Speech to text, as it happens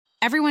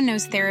Everyone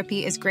knows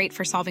therapy is great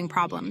for solving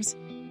problems,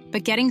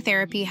 but getting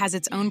therapy has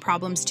its own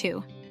problems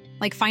too,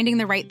 like finding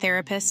the right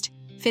therapist,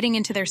 fitting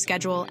into their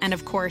schedule, and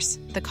of course,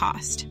 the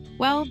cost.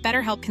 Well,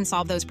 BetterHelp can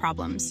solve those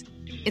problems.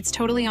 It's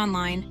totally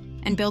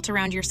online and built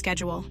around your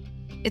schedule.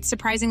 It's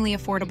surprisingly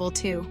affordable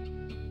too.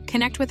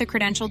 Connect with a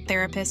credentialed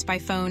therapist by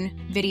phone,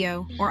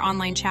 video, or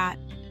online chat,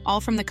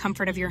 all from the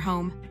comfort of your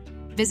home.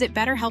 Visit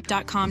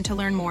BetterHelp.com to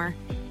learn more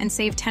and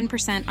save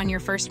 10% on your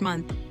first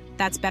month.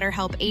 That's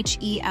BetterHelp,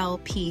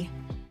 H-E-L-P.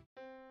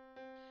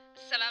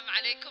 Assalamu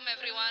alaikum,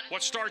 everyone.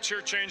 What starts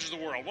here changes the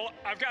world. Well,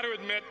 I've got to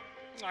admit,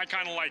 I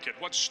kind of like it.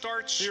 What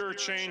starts here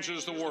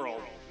changes the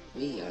world.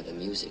 We are the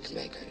music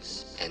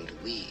makers, and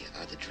we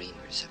are the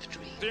dreamers of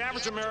dreams. The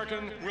average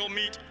American will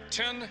meet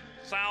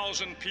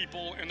 10,000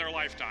 people in their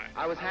lifetime.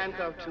 I was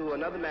handcuffed to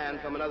another man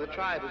from another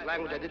tribe whose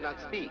language I did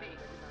not speak.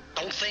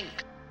 Don't think,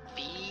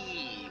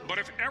 feel. But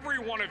if every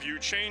one of you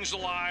changed the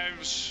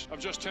lives of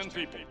just 10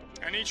 people,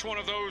 and each one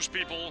of those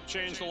people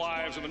changed the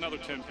lives of another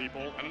 10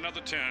 people, and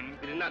another 10...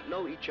 We did not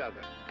know each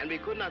other, and we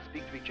could not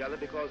speak to each other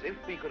because if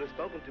we could have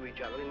spoken to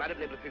each other, we might have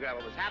been able to figure out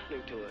what was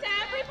happening to us. To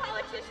every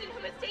politician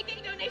who is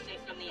taking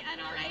donations from the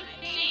NRA,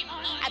 shame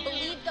on you. I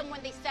believed them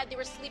when they said they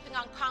were sleeping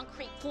on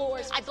concrete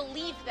floors. I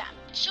believed them.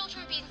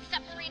 Children being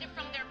separated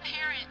from their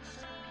parents.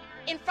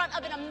 In front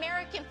of an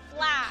American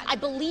flag. I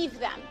believe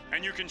them.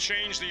 And you can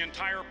change the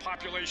entire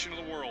population of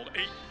the world,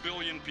 8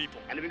 billion people.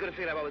 And if we could have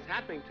figured out what was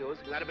happening to us,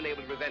 we might have been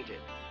able to prevent it.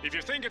 If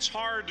you think it's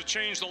hard to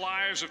change the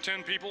lives of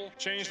 10 people,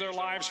 change their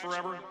lives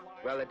forever,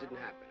 well, that didn't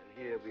happen,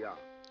 and here we are.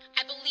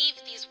 I believe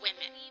these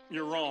women.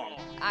 You're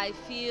wrong. I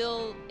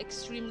feel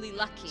extremely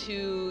lucky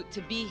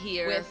to be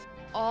here with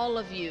all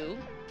of you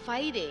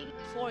fighting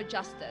for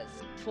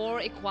justice,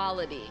 for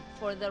equality,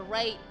 for the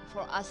right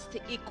for us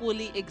to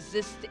equally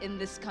exist in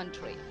this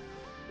country.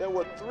 There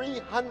were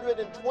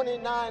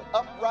 329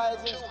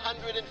 uprisings,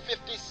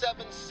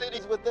 257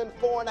 cities within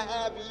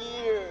 4.5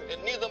 years.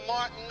 And neither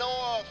Martin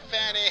nor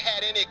Fannie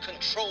had any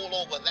control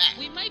over that.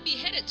 We might be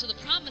headed to the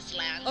promised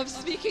land of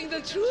speaking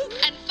the truth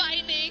and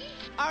finding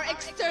our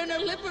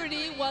external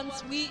liberty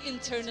once we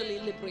internally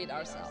liberate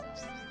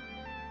ourselves.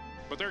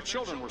 But their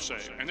children were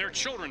saved, and their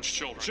children's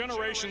children.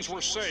 Generations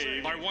were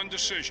saved by one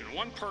decision,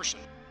 one person.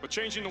 But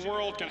changing the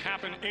world can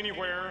happen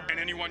anywhere,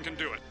 and anyone can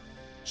do it.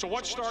 So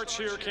what starts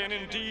here can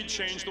indeed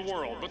change the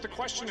world. But the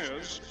question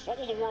is, what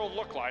will the world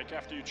look like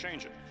after you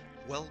change it?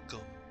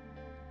 Welcome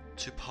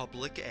to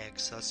Public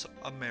Access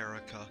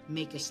America.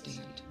 Make a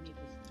stand.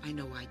 I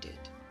know I did.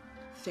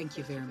 Thank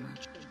you very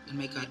much. And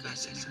may God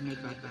bless us. And may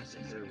God bless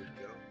us. There we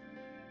go.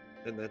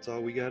 And that's all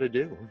we got to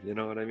do. You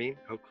know what I mean?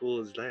 How cool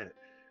is that?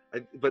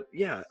 But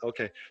yeah,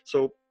 okay.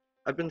 So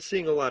I've been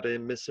seeing a lot of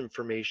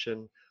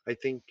misinformation. I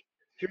think,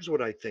 here's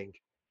what I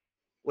think.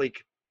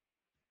 Like,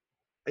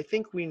 I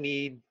think we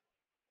need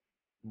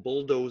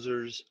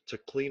bulldozers to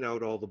clean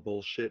out all the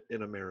bullshit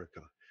in America.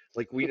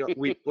 Like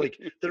like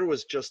there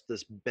was just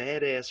this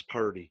badass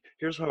party.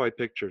 Here's how I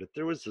pictured it.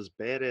 There was this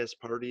badass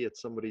party at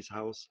somebody's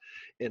house,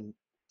 and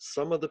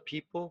some of the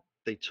people,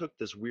 they took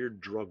this weird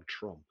drug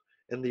Trump,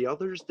 and the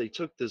others, they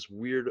took this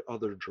weird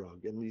other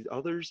drug, and the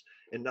others,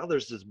 and now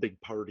there's this big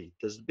party,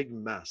 this big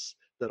mess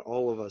that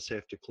all of us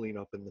have to clean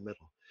up in the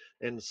middle.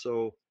 And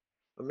so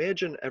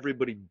imagine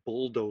everybody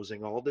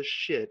bulldozing all this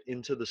shit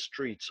into the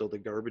street so the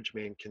garbage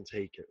man can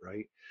take it,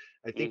 right?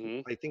 I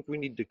think we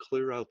need to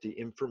clear out the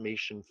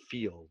information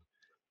field,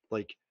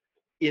 like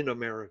in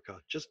America.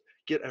 Just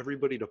get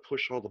everybody to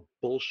push all the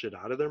bullshit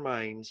out of their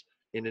minds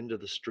and into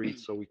the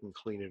streets so we can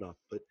clean it up.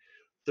 But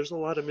there's a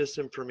lot of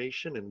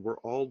misinformation, and we're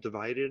all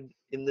divided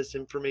in this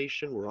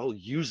information. We're all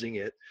using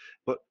it,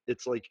 but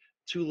it's like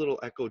two little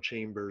echo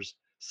chambers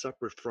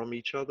separate from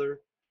each other,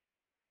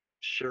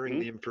 sharing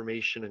the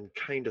information and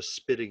kind of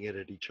spitting it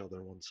at each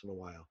other once in a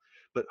while.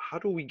 But how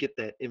do we get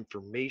that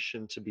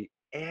information to be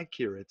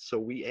accurate so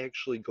we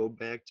actually go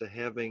back to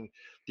having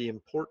the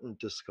important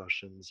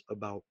discussions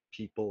about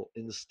people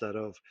instead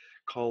of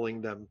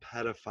calling them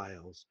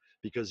pedophiles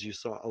because you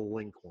saw a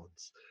link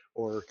once,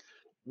 or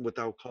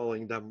without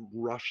calling them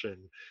Russian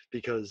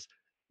because,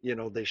 you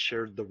know, they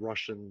shared the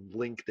Russian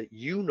link that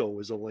you know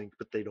is a link,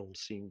 but they don't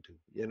seem to.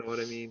 You know what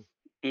I mean?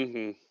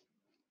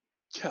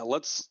 Yeah,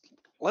 let's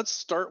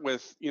start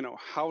with, you know,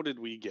 how did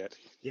we get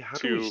how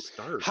do we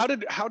start?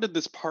 How did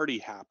this party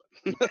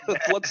happen?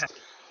 Let's,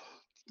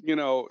 you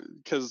know,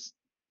 because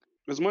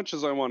as much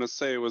as I want to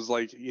say it was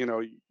like, you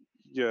know,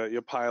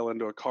 you pile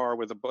into a car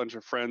with a bunch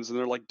of friends and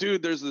they're like,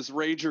 dude, there's this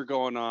rager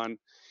going on.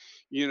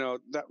 You know,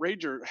 that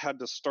rager had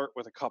to start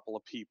with a couple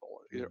of people,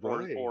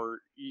 or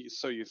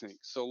so you think.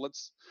 So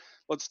let's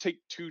take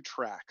two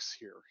tracks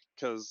here,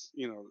 because,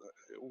 you know,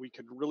 we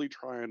could really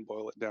try and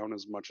boil it down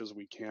as much as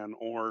we can,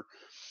 or,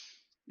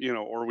 you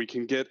know, or we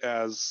can get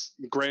as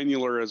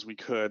granular as we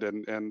could.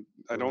 And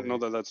I don't know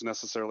that that's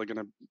necessarily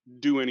going to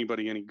do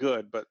anybody any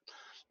good, but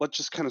let's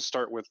just kind of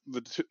start with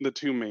the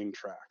two main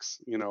tracks.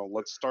 You know,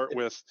 let's start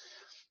with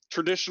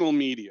traditional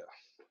media.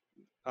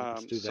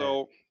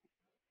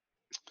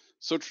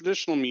 So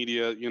traditional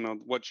media,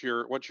 what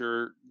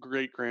your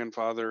great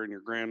grandfather and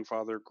your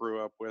grandfather grew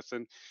up with,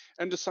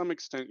 and to some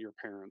extent your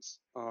parents.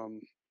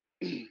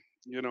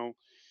 You know,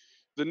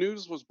 the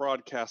news was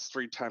broadcast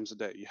 3 times a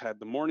day. You had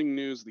the morning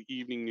news, the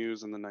evening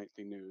news, and the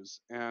nightly news.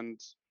 And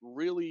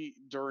really,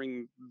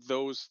 during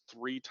those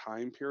 3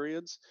 time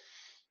periods,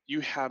 you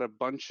had a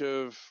bunch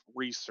of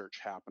research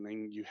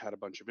happening. You had a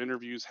bunch of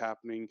interviews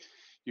happening.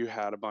 You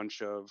had a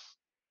bunch of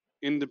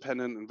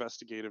independent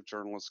investigative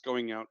journalists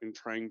going out and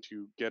trying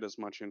to get as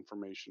much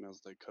information as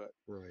they could.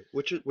 Right.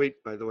 Which is,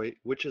 wait, by the way,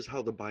 which is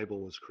how the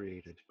Bible was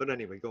created. But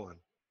anyway, go on.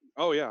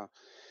 Oh yeah.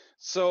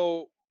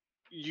 So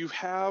you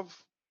have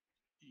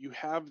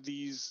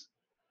these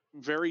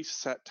very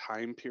set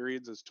time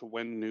periods as to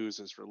when news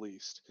is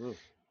released.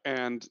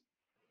 And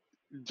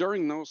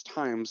during those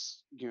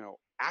times,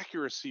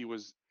 accuracy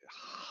was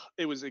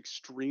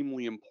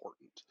extremely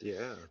important.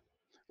 Yeah.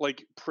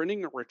 Like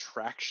printing a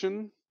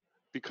retraction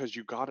because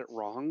you got it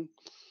wrong,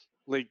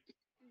 like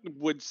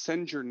would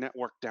send your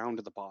network down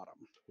to the bottom.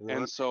 Right.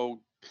 And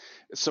so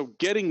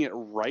getting it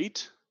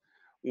right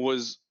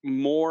was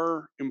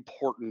more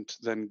important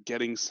than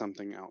getting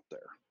something out there.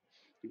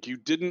 You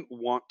didn't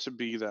want to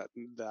be that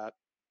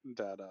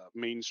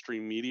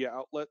mainstream media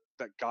outlet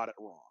that got it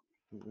wrong.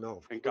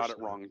 No, and got it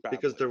wrong badly.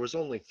 Because there was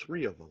only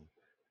 3 of them.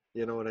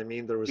 You know what I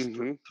mean? There was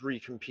 3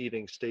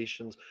 competing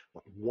stations,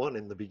 1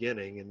 in the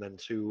beginning, and then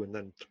 2, and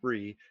then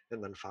 3,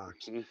 and then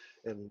Fox.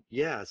 And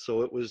yeah,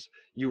 so it was,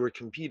 you were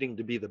competing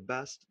to be the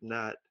best,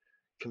 not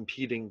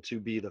competing to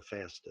be the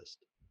fastest.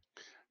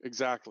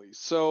 Exactly.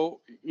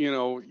 So,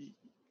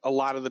 a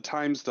lot of the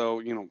times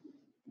though,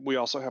 we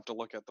also have to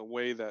look at the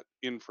way that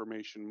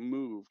information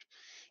moved.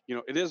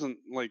 It isn't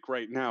like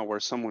right now where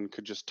someone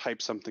could just type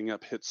something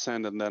up, hit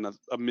send, and then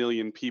a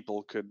million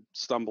people could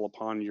stumble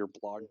upon your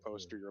blog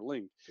post or your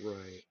link.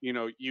 Right.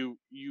 You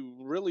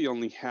really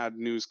only had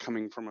news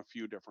coming from a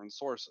few different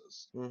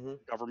sources,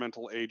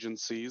 governmental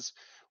agencies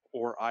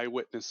or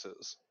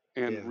eyewitnesses.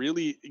 And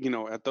really,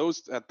 at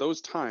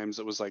those times,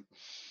 it was like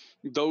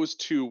those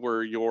 2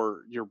 were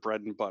your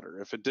bread and butter.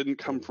 If it didn't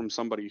come from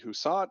somebody who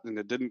saw it and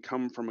it didn't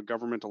come from a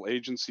governmental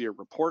agency or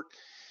report,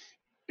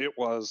 it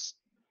was,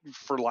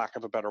 for lack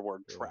of a better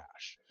word,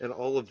 trash. And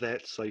all of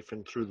that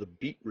siphoned through the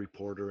beat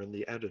reporter and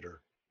the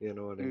editor. You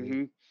know what I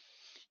mean?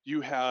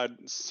 You had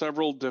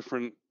several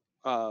different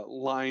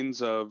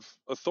lines of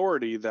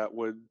authority that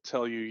would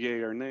tell you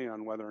yay or nay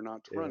on whether or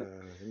not to run it.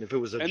 And if it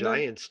was a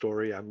giant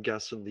story, I'm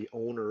guessing the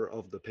owner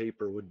of the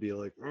paper would be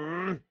like,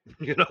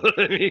 you know what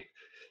I mean?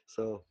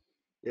 So,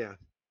 yeah.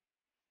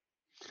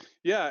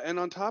 Yeah, and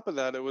on top of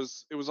that, it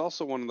was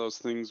also one of those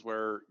things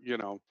where,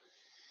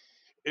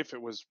 if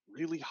it was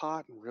really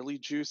hot and really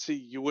juicy,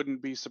 you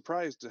wouldn't be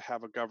surprised to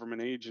have a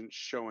government agent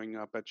showing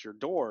up at your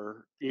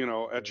door,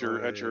 at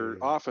your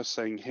office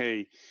saying,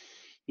 "Hey,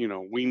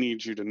 we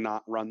need you to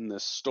not run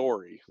this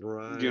story."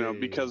 Right.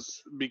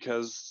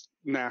 Because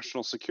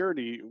national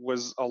security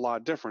was a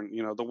lot different.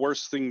 The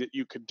worst thing that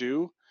you could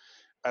do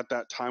at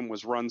that time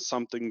was run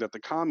something that the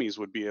commies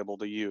would be able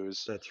to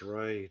use. That's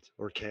right.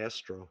 Or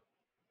Castro.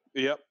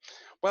 Yep.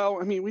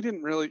 Well, I mean, we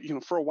didn't really,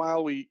 for a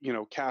while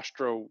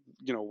Castro,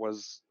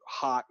 was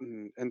hot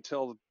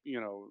until,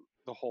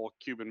 the whole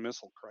Cuban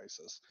Missile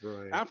Crisis.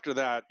 Right. After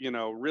that,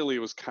 really it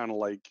was kind of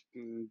like,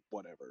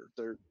 whatever.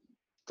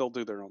 They'll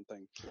do their own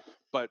thing.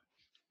 But,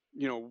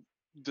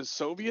 the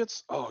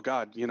Soviets, oh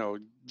God,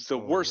 the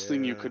worst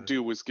thing you could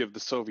do was give the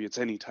Soviets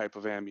any type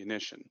of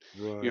ammunition.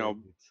 Right.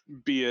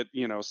 Be it,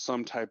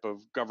 some type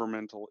of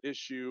governmental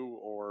issue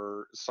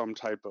or some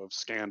type of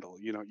scandal.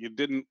 You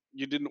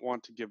didn't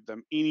want to give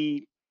them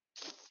any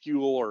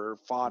fuel or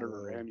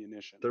fodder or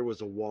ammunition. There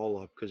was a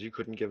wall up because you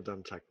couldn't give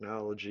them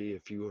technology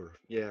if you were,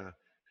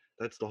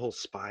 that's the whole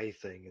spy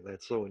thing. And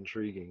that's so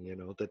intriguing,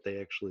 that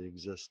they actually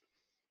exist.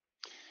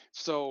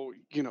 So,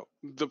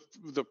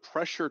 the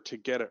pressure to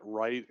get it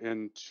right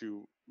and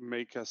to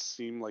make us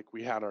seem like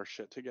we had our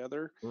shit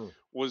together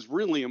was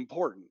really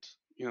important.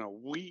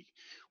 We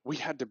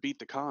had to beat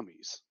the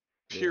commies,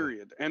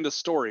 period. End of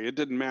story. It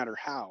didn't matter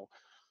how.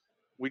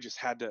 We just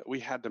had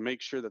to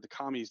make sure that the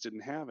commies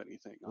didn't have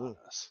anything on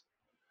us.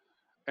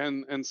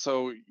 And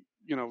so,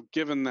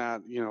 given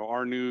that,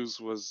 our news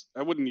was,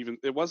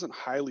 it wasn't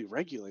highly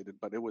regulated,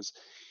 but it was,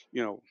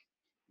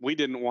 we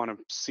didn't want to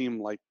seem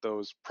like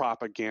those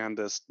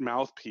propagandist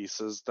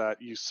mouthpieces that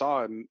you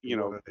saw in,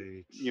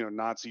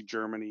 Nazi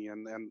Germany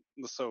and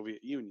the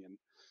Soviet Union,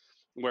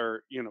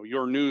 where,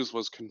 your news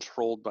was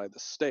controlled by the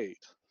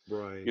state.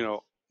 Right.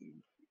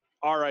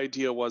 Our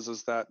idea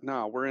is that,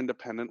 no, we're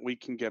independent. We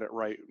can get it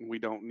right. And we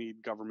don't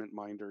need government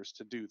minders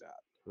to do that.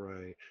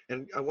 Right.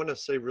 And I want to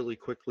say really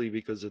quickly,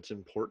 because it's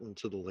important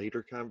to the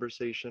later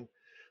conversation,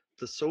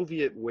 the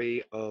Soviet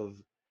way of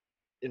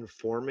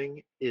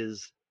informing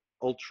is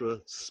ultra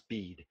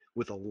speed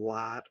with a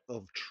lot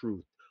of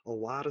truth, a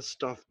lot of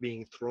stuff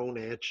being thrown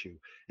at you,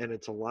 and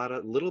it's a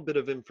little bit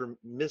of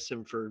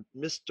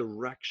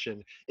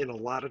misdirection in a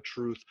lot of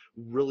truth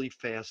really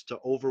fast to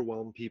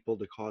overwhelm people,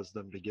 to cause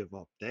them to give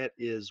up. That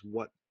is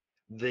what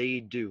they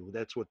do.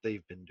 That's what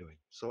they've been doing.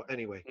 So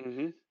anyway.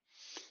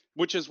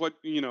 which is what,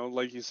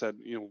 like you said,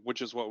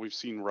 which is what we've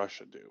seen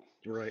Russia do.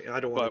 Right. I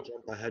don't want But to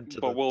jump ahead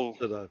to but we'll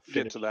the get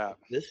finish to that. of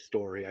this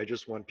story. I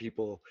just want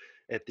people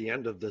at the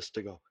end of this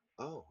to go,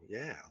 oh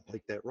yeah,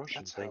 like that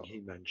Russian That's thing how. he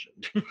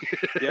mentioned.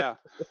 Yeah,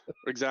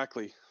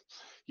 exactly.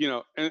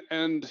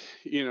 And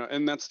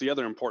that's the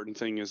other important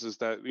thing is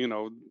that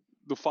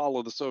the fall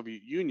of the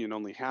Soviet Union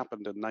only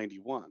happened in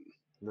 91.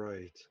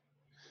 Right.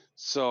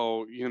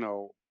 So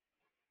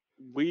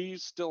we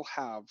still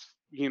have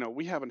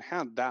we haven't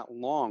had that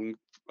long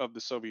of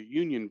the Soviet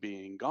Union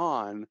being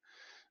gone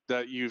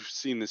that you've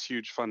seen this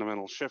huge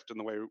fundamental shift in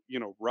the way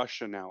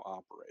Russia now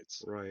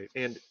operates. Right.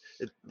 And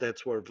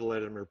that's where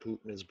Vladimir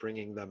Putin is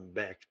bringing them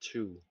back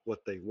to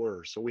what they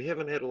were. So we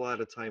haven't had a lot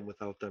of time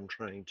without them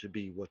trying to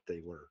be what they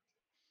were.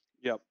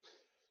 Yep.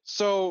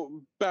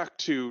 So back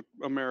to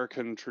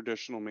American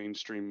traditional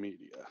mainstream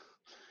media.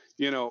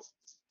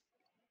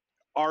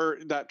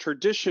 That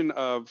tradition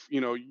of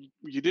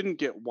you didn't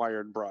get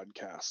wired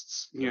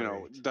broadcasts,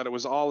 Right. that it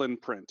was all in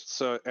print.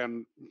 So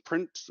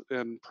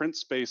print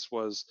space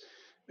was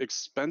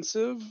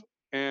expensive,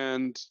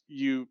 and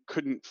you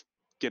couldn't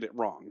get it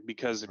wrong,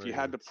 because if you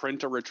had to Right.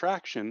 print a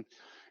retraction,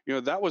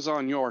 that was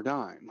on your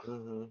dime.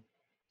 Mm-hmm.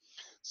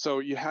 So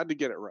you had to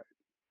get it right.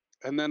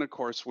 And then of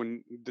course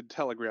when the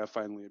telegraph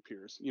finally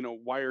appears,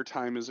 wire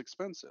time is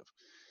expensive.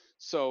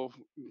 So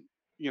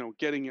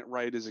getting it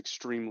right is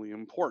extremely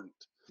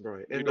important.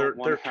 Right. You And don't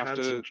want to have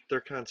to. they're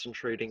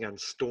concentrating on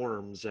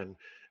storms and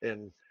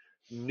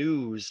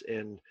news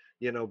and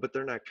but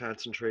they're not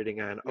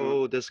concentrating on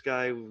this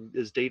guy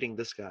is dating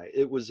this guy.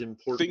 It was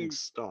important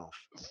stuff.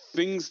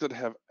 Things that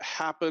have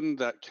happened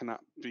that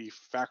cannot be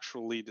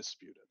factually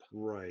disputed.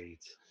 Right.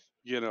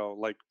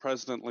 Like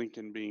President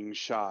Lincoln being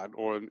shot,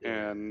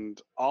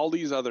 and all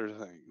these other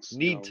things.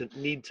 Need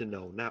to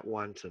know, not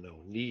want to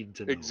know. Need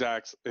to know.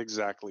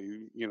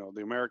 Exactly.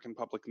 The American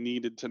public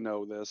needed to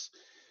know this,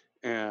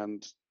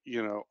 and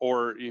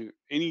or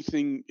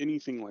anything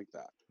like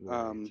that.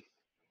 Right.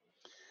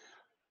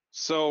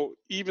 So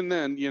even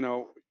then,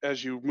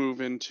 as you move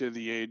into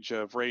the age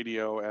of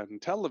radio and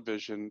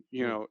television,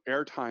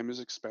 airtime is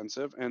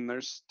expensive, and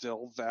there's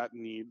still that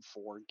need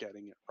for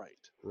getting it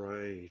right.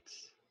 Right.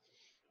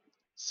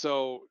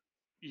 So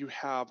you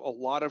have a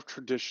lot of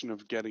tradition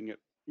of getting it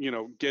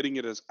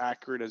as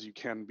accurate as you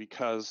can,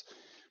 because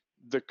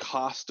the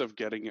cost of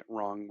getting it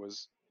wrong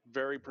was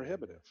very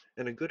prohibitive.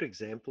 And a good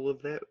example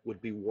of that would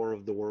be War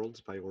of the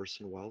Worlds by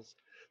Orson Welles,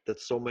 that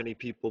so many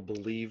people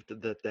believed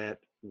that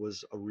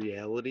was a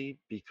reality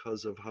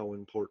because of how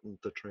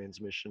important the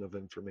transmission of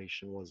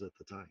information was at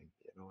the time.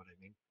 You know what I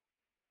mean?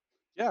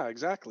 Yeah,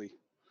 exactly.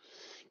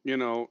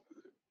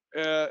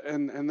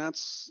 And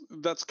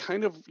that's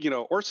kind of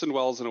Orson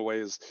Welles in a way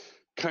is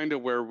kind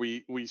of where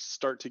we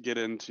start to get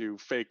into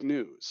fake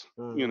news.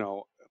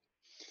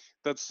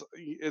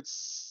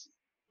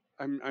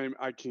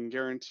 I can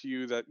guarantee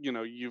you that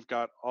you've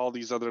got all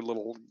these other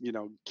little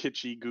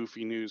kitschy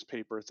goofy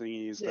newspaper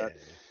thingies that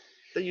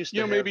they used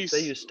to have. They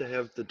used to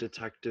have the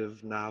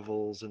detective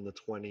novels in the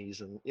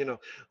 20s and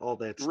all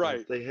that stuff.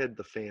 Right. They had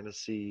the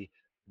fantasy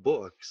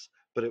books,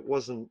 but it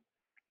wasn't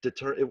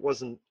it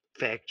wasn't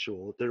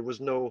factual.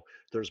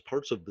 There's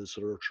parts of this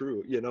that are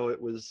true.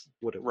 It was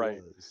what it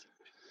was.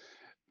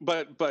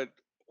 But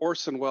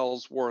Orson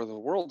Welles' War of the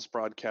Worlds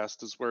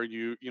broadcast is where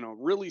you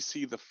really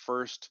see the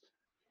first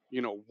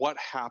what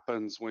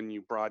happens when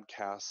you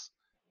broadcast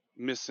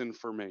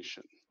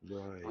misinformation.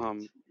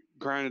 Right.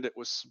 Granted, it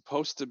was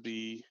supposed to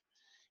be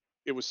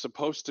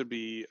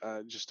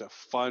just a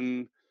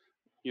fun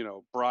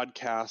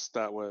broadcast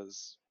that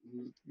was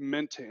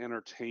meant to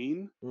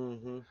entertain.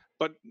 Mm-hmm.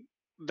 But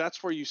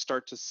that's where you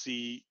start to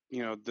see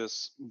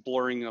this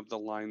blurring of the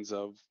lines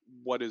of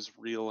what is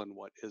real and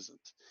what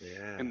isn't.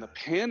 Yeah. And the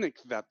panic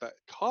that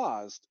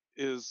caused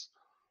is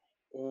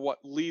what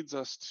leads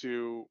us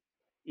to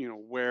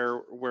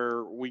where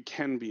we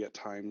can be at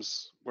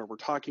times, where we're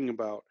talking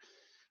about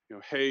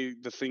hey,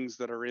 the things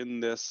that are in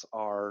this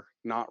are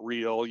not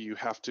real. You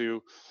have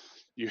to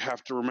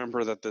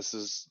remember that this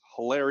is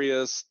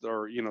hilarious,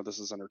 or this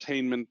is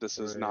entertainment. This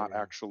is not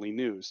actually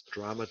news.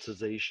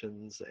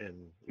 Dramatizations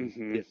and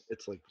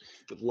it's like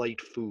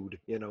light food.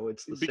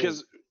 It's the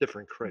same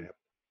different crap.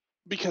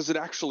 Because it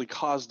actually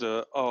caused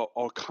a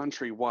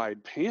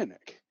countrywide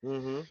panic.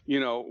 Mm-hmm.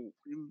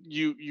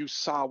 You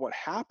saw what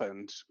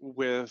happened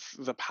with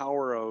the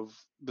power of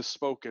the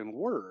spoken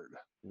word.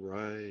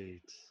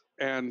 Right.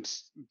 And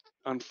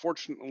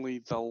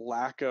unfortunately, the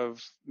lack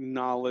of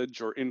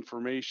knowledge or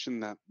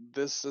information that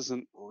this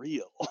isn't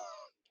real.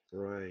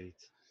 Right.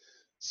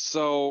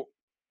 So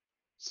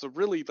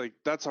really, like,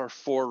 that's our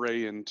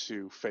foray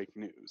into fake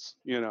news,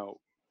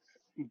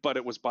 but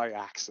it was by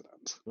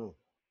accident. Oh.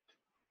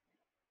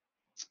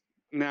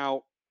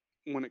 Now,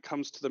 when it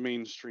comes to the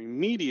mainstream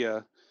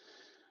media,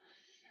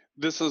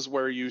 this is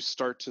where you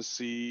start to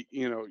see,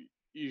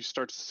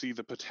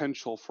 the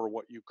potential for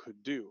what you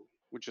could do,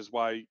 which is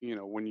why,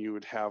 when you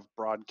would have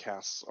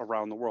broadcasts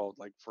around the world,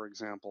 like, for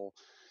example,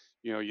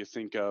 You know, you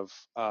think of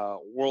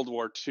World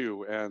War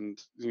II, and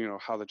you know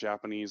how the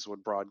Japanese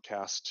would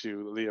broadcast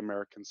to the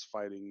Americans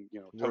fighting,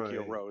 you know,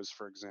 Tokyo Right. Rose,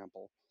 for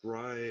example.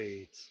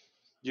 Right.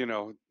 You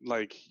know,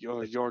 like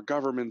your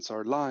governments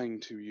are lying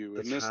to you,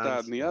 The and this,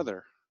 that, and the constant,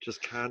 other.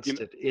 just You know,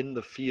 constant in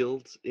the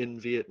fields in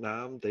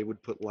Vietnam. They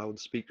would put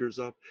loudspeakers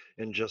up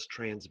and just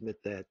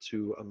transmit that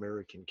to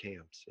American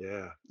camps.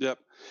 Yeah. yep.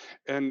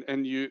 And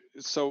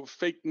so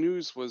fake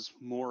news was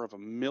more of a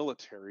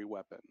military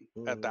weapon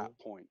at that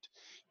point.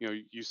 You know,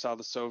 you saw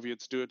the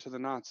Soviets do it to the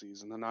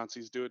Nazis, and the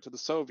Nazis do it to the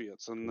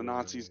Soviets, and the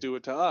Nazis Right. do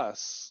it to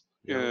us,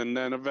 Yep. and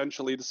then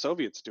eventually the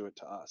Soviets do it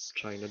to us.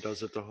 China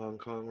does it to Hong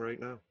Kong right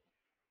now.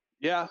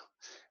 Yeah,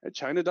 and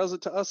China does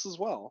it to us as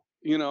well.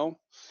 You know,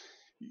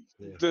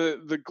 Yeah.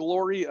 the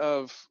glory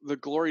of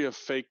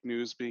fake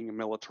news being a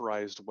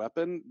militarized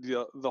weapon.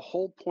 The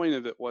whole point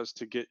of it was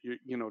to get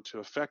you know, to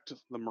affect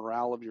the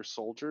morale of your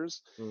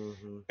soldiers,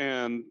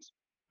 and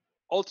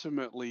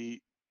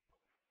ultimately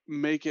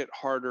make it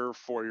harder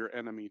for your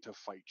enemy to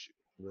fight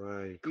you.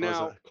 Right.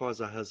 Now, Cause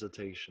a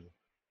hesitation.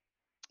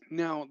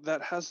 now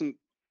that hasn't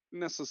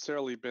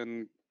necessarily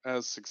been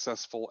as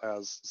successful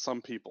as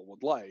some people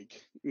would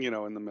like, you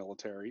know, in the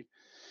military,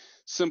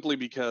 simply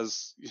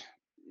because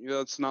you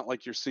know, it's not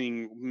like you're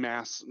seeing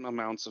mass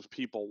amounts of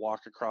people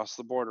walk across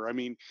the border. I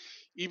mean,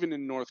 even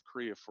in North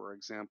Korea, for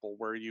example,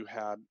 where you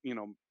had, you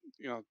know,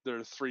 there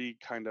are three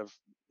kind of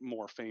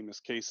more famous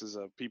cases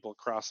of people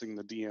crossing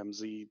the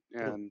DMZ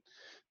and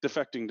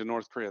defecting to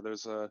North Korea.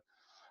 There's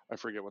I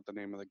forget what the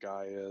name of the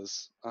guy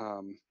is.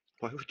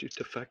 Why would you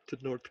defect to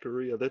North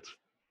Korea? That's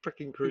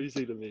freaking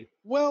crazy to me.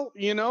 Well,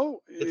 you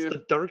know, It's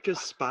the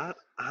darkest spot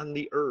on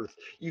the earth.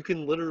 You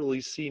can literally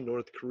see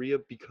North Korea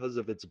because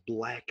of its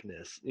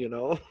blackness, you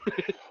know?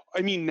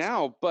 I mean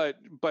now, but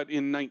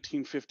in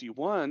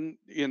 1951,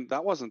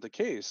 that wasn't the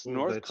case.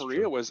 North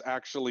Korea was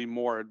actually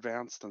more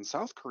advanced than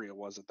South Korea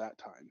was at that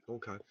time.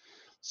 Okay.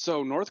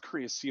 So North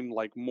Korea seemed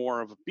like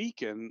more of a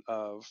beacon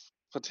of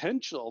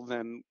potential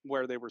than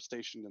where they were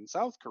stationed in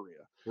South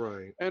Korea.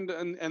 Right. And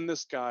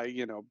this guy,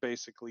 you know,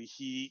 basically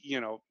he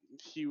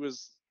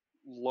was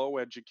low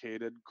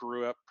educated,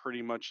 grew up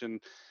pretty much in,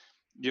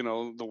 you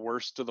know, the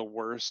worst of the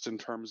worst in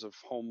terms of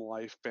home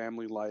life,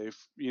 family life,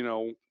 you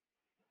know,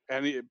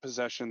 any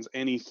possessions,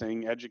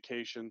 anything,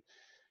 education.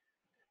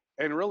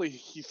 And really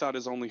he thought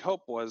his only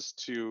hope was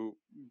to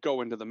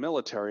go into the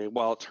military.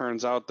 Well, it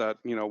turns out that,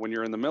 you know, when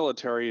you're in the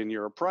military and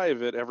you're a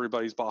private,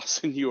 everybody's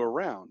bossing you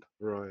around.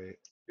 Right.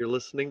 You're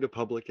listening to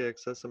Public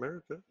Access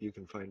America. You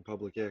can find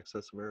Public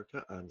Access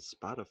America on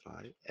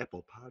Spotify,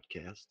 Apple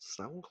Podcasts,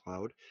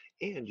 SoundCloud,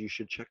 and you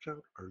should check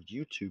out our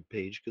YouTube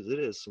page because it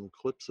has some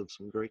clips of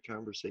some great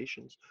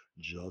conversations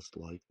just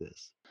like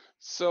this.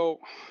 So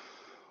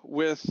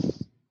with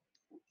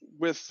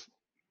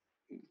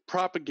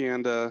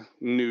propaganda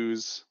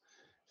news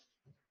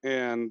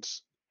and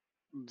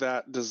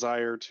that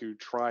desire to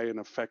try and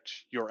affect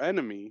your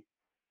enemy,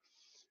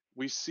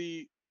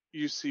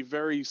 you see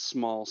very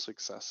small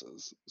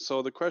successes.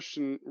 So the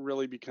question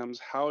really becomes,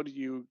 how do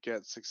you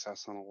get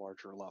success on a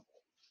larger level?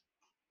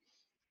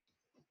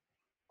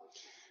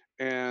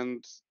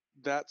 And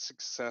that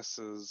success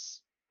is,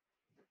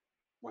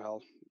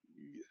 well,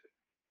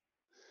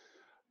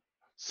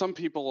 some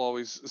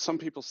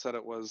people said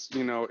it was,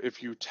 you know,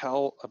 if you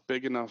tell a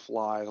big enough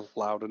lie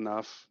loud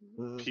enough,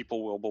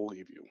 people will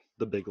believe you.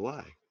 The Big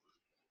Lie,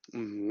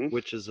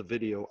 which is a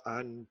video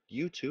on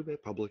YouTube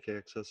at Public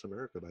Access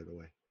America, by the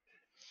way.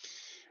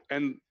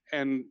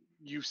 And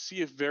you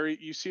see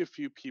a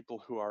few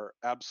people who are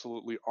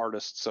absolutely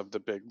artists of the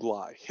Big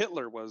Lie.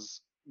 Hitler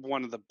was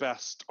one of the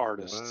best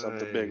artists of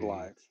the Big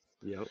Lie.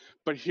 Yep.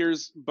 But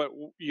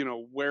you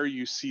know, where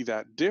you see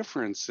that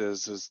difference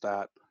is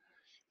that,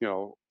 you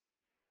know,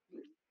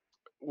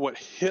 what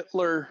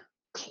Hitler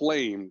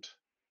claimed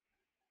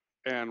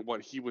and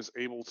what he was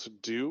able to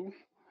do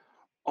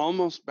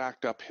almost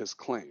backed up his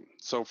claim.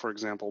 So, for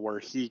example, where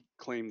he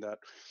claimed that,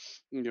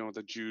 you know,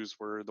 the Jews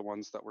were the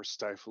ones that were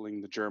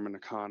stifling the German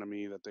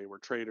economy, that they were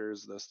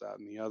traitors, this, that,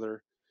 and the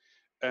other,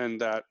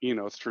 and that, you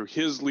know, through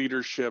his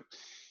leadership,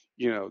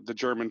 you know, the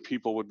German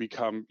people would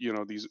become, you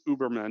know, these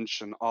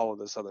Übermensch and all of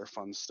this other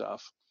fun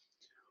stuff.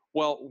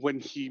 Well, when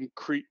he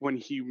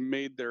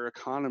made their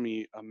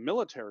economy a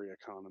military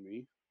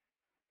economy,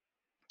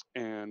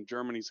 and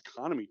Germany's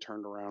economy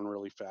turned around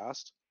really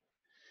fast,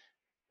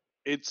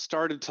 it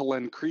started to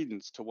lend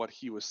credence to what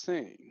he was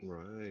saying.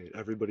 Right.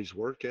 Everybody's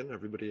working,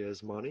 everybody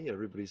has money,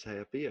 everybody's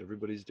happy,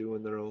 everybody's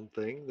doing their own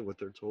thing, what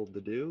they're told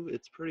to do.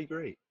 It's pretty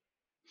great.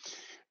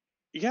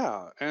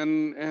 Yeah,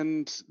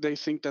 and they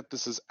think that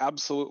this is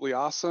absolutely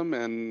awesome,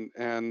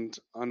 and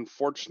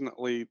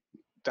unfortunately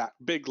that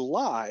big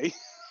lie,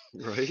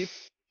 right?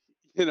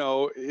 You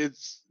know,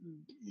 it's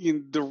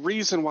the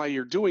reason why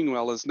you're doing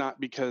well is not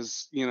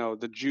because, you know,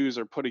 the Jews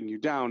are putting you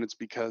down. It's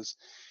because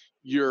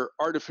you're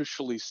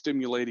artificially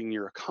stimulating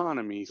your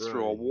economy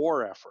through a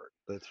war effort.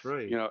 That's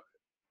right. You know,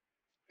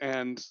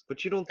 and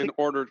but you don't think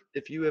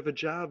if you have a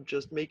job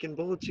just making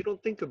bullets, you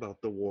don't think about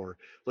the war.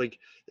 Like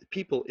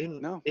people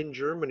in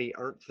Germany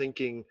aren't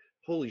thinking,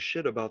 holy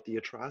shit about the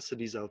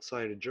atrocities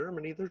outside of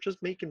Germany. They're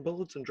just making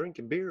bullets and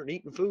drinking beer and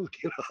eating food.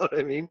 You know what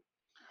I mean?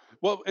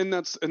 Well, and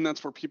that's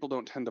where people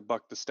don't tend to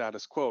buck the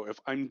status quo. If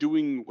I'm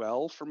doing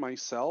well for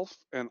myself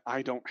and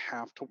I don't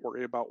have to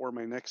worry about where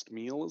my next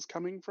meal is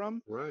coming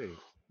from, Right.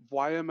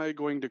 why am I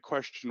going to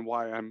question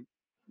why I'm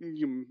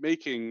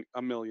making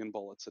 1,000,000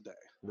 bullets a day?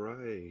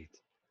 Right.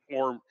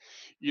 Or,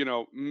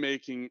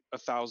 making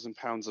 1,000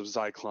 pounds of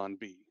Zyklon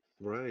B.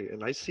 Right.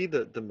 And I see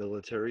that the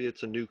military,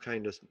 it's a new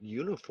kind of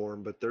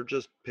uniform, but they're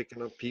just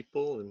picking up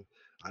people and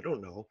I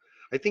don't know.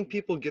 I think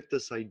people get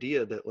this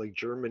idea that like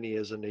Germany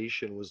as a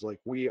nation was like,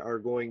 we are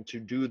going to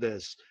do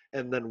this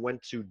and then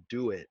went to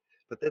do it.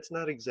 But that's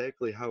not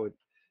exactly how it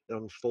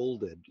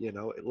unfolded, you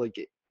know?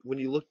 Like when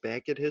you look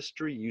back at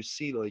history, you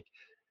see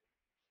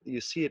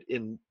it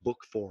in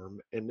book form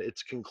and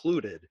it's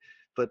concluded,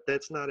 but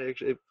that's not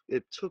actually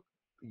it took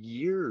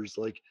years,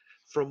 like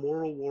from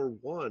World War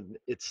I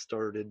it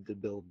started to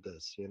build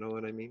this, you know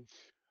what I mean?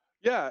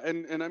 Yeah,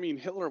 and I mean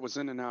Hitler was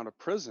in and out of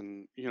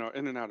prison, in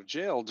and out of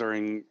jail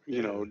during,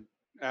 Yeah.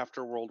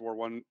 after World War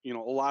I, a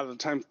lot of the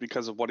times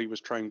because of what he was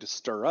trying to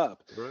stir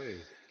up. Right.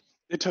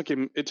 It took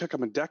him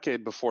a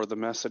decade before the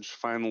message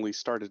finally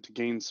started to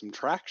gain some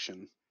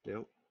traction.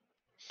 Yep.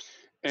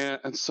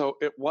 And so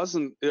it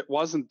wasn't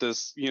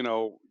this,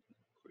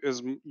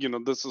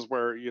 this is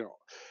where,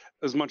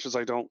 as much as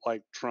I don't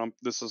like Trump,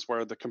 this is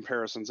where the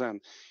comparisons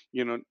end.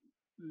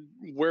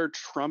 Where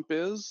Trump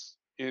is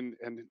in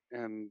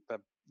and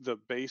the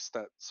base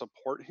that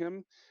support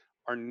him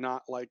are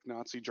not like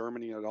Nazi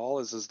Germany at all.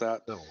 Is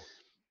that No.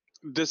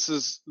 This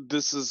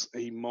is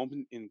a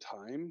moment in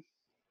time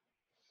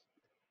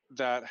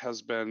that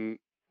has been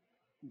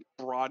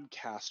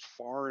broadcast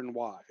far and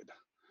wide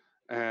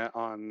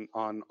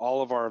on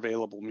all of our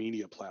available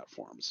media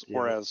platforms, Yeah.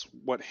 whereas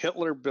what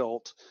Hitler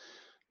built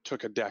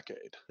took a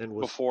decade And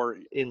was before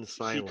in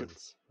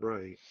silence.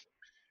 Right.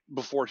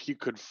 before he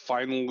could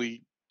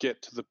finally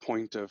get to the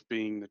point of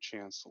being the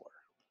chancellor.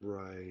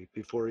 Right.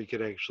 Before he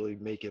could actually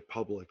make it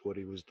public what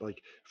he was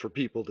like for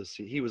people to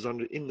see. He was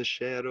in the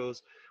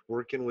shadows,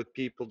 working with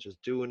people,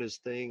 just doing his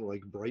thing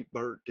like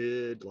Breitbart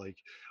did, like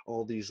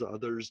all these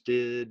others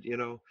did, you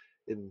know,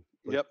 and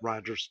like Yep.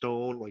 Roger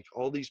Stone, like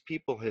all these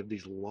people have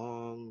these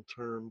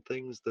long-term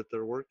things that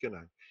they're working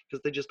on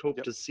because they just hope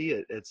Yep. to see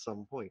it at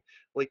some point,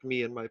 like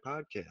me and my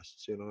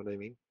podcasts, you know what I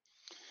mean?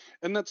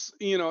 And that's,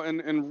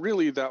 and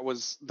really that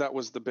was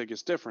the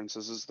biggest difference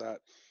is that,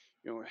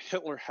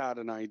 Hitler had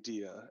an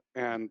idea,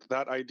 and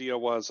that idea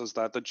was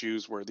that the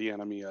Jews were the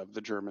enemy of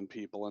the German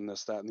people, and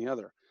this, that, and the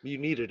other. You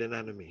needed an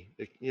enemy,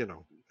 you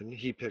know, and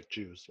he picked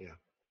Jews. Yeah.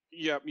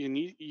 Yeah, you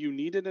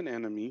needed an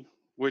enemy,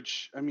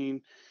 which, I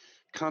mean,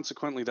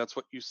 consequently, that's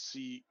what you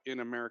see in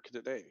America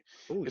today.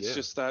 Oh, It's yeah.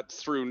 just that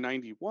through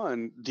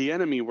 91, the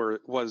enemy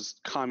was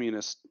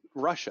communist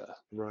Russia.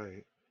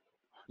 Right.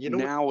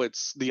 Now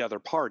it's the other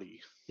party.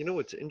 You know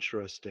what's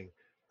interesting?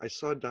 I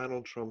saw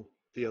Donald Trump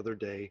the other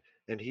day,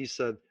 and he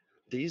said,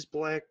 these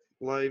Black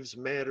Lives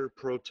Matter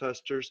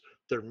protesters,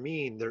 they're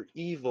mean, they're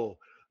evil,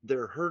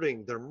 they're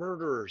hurting, they're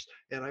murderers.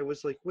 And I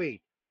was like,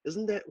 wait,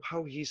 isn't that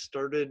how he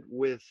started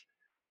with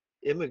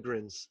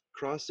immigrants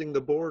crossing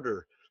the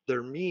border?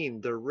 They're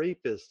mean, they're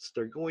rapists,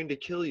 they're going to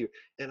kill you.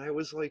 And I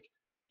was like,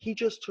 he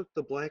just took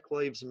the Black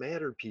Lives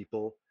Matter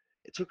people,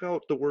 it took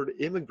out the word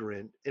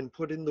immigrant and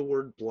put in the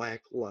word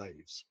Black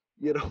Lives.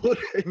 You know what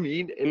I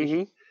mean?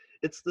 And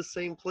it's the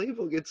same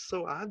playbook. It's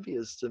so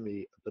obvious to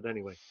me. But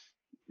anyway.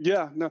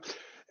 Yeah, no.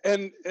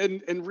 And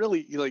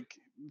really, like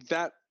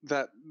that's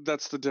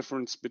the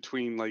difference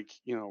between, like,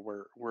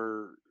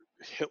 where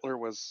Hitler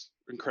was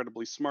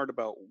incredibly smart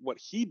about what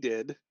he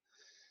did,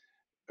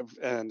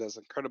 and as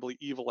incredibly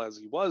evil as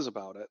he was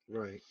about it.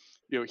 Right.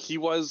 He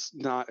was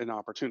not an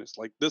opportunist.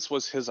 Like, this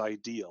was his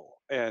ideal,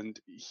 and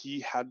he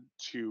had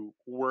to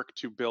work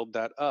to build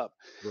that up.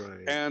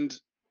 Right. And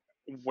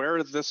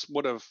where this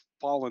would have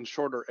fallen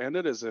short or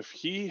ended is if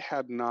he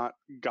had not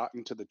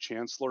gotten to the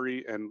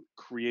chancellery and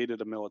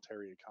created a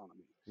military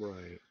economy.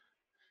 Right.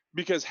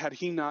 Because had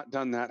he not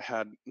done that,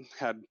 had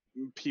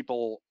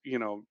people,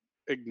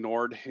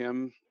 ignored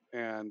him,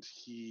 and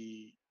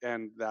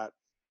that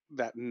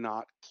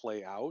not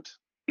play out,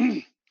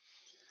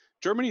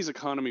 Germany's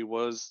economy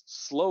was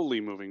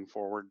slowly moving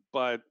forward.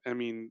 But I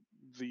mean,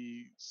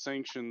 the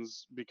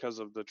sanctions because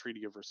of the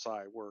Treaty of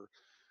Versailles were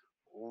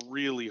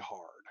really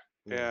hard.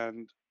 Yeah.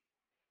 And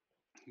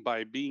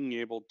by being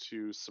able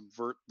to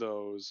subvert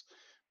those,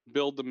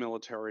 build the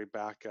military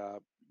back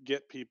up,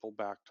 get people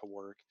back to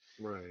work,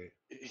 right,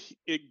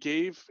 it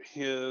gave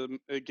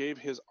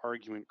his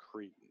argument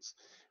credence.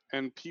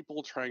 And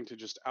people trying to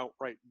just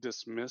outright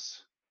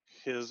dismiss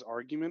his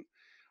argument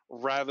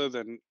rather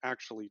than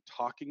actually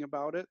talking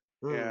about it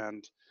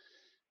and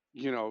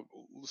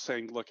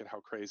saying, look at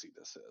how crazy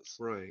this is.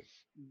 Right.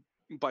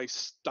 By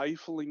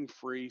stifling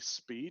free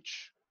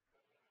speech,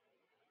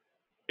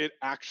 it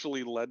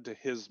actually led to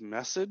his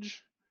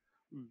message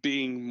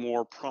being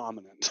more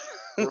prominent.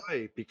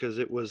 Right, because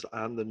it was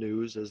on the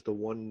news as the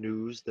one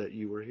news that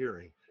you were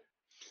hearing.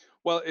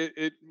 Well,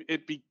 it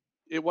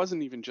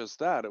wasn't even just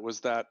that. It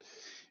was that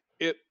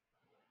it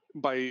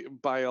by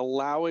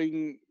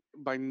allowing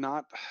by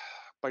not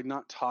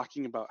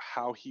talking about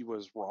how he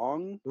was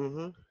wrong,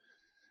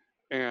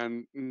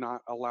 and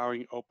not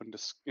allowing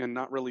and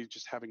not really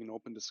just having an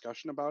open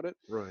discussion about it.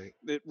 Right.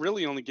 It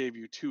really only gave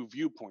you two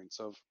viewpoints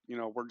of,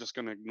 we're just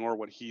going to ignore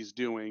what he's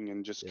doing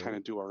and just kind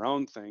of do our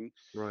own thing.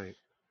 Right.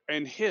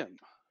 And him.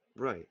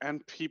 Right.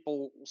 And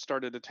people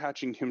started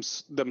attaching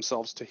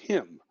themselves to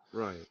him.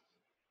 Right.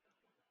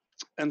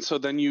 And so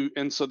then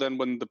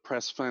when the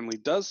press finally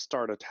does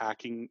start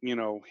attacking,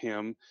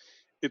 him,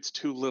 it's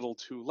too little,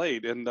 too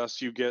late, and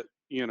thus you get,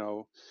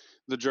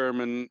 the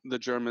German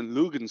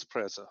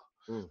Lügenspresse,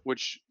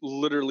 which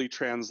literally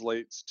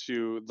translates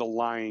to the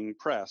lying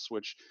press.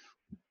 Which,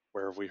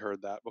 where have we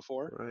heard that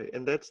before? Right,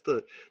 and that's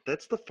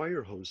the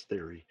fire hose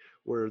theory,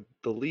 where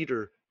the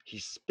leader, he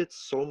spits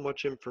so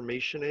much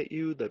information at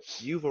you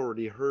that you've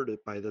already heard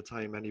it by the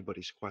time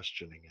anybody's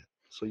questioning it.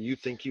 So you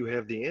think you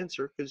have the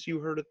answer because you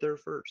heard it there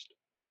first.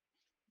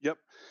 Yep.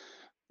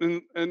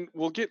 And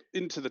we'll get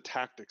into the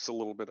tactics a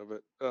little bit of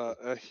it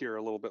here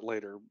a little bit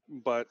later.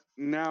 But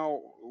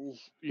now,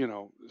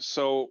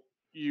 so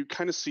you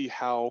kind of see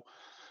how,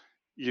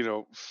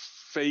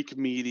 fake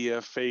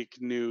media, fake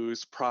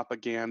news,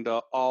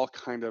 propaganda, all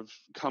kind of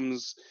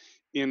comes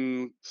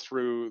in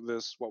through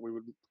this, what we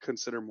would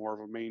consider more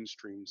of a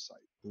mainstream side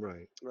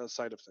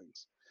of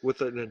things.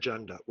 With an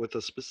agenda, with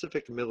a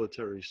specific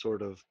military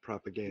sort of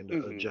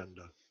propaganda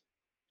agenda.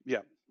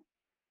 Yeah.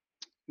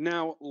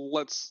 Now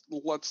let's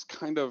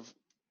kind of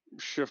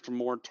shift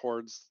more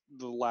towards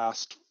the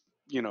last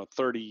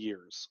 30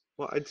 years.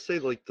 Well, I'd say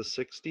like the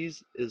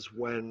 60s is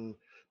when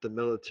the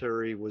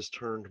military was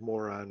turned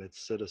more on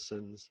its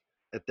citizens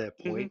at that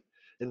point,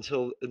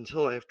 until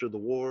after the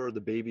war, the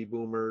baby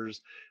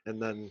boomers,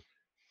 and then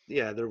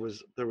there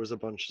was a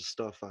bunch of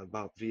stuff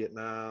about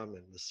Vietnam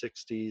in the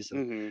 60s,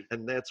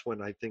 and that's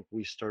when I think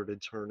we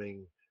started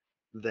turning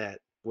that,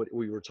 what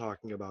we were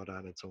talking about,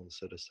 on its own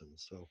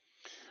citizens. So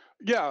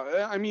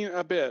yeah, I mean,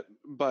 a bit,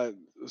 but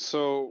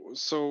so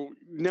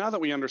now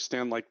that we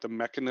understand like the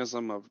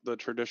mechanism of the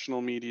traditional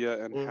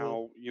media and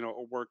how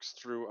it works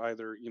through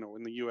either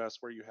in the U.S.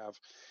 where you have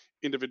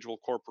individual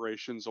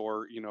corporations,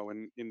 or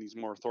in these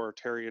more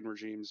authoritarian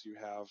regimes you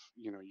have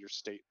your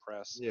state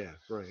press. Yeah,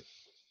 right.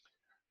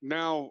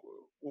 Now,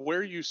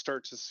 where you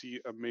start to see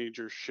a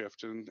major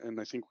shift, and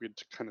I think we'd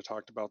kind of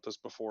talked about this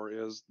before,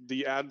 is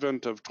the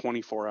advent of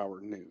 24-hour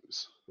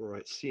news.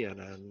 Right,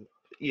 CNN,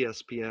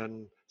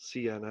 ESPN,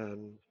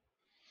 CNN.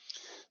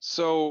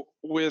 So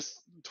with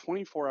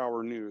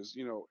 24-hour news,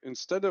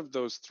 instead of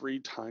those 3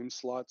 time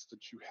slots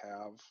that you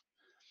have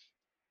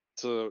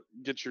to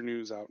get your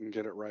news out and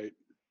get it right,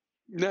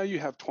 now you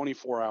have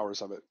 24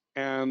 hours of it.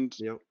 And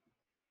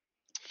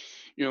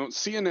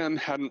CNN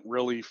hadn't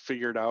really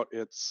figured out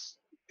its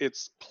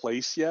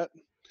place yet.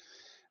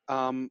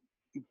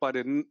 But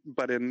in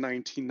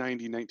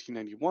 1990,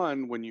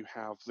 1991, when you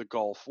have the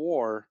Gulf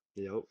War,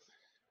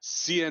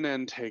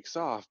 CNN takes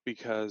off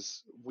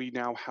because we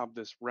now have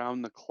this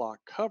round-the-clock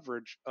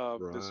coverage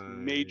of this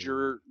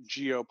major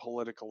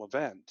geopolitical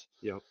event.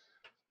 Yep.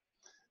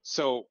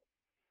 So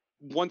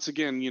once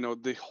again,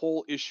 the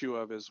whole issue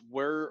of is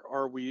where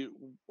are we?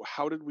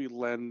 How did we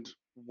lend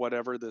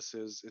whatever this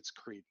is its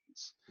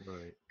credence?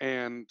 Right.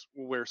 And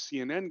where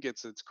CNN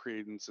gets its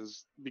credence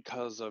is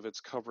because of its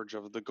coverage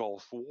of the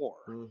Gulf War.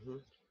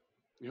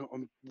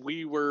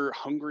 We were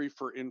hungry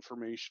for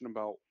information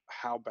about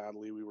how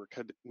badly we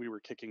were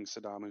kicking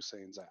Saddam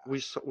Hussein's ass.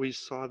 We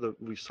saw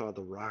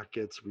the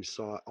rockets. We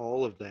saw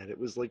all of that. It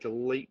was like a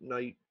late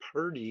night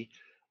party,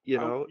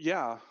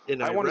 Yeah.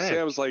 I want to say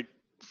I was like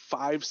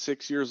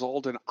 5-6 years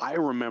old, and I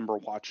remember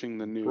watching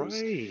the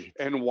news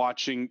and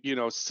watching,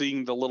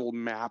 seeing the little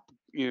map,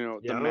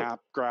 the map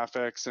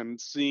graphics, and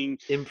seeing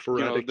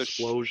infrared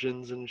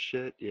explosions and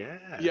shit.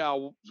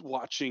 Yeah,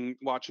 watching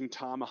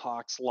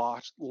Tomahawks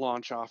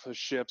launch off of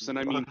ships. And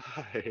I mean,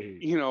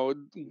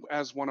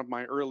 as one of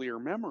my earlier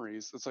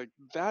memories, it's like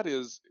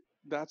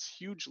that's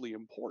hugely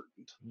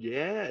important.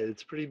 Yeah,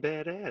 it's pretty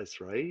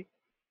badass, right?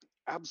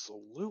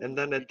 Absolutely. And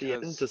then at the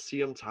end, to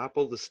see him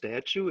topple the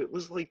statue, it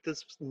was like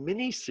this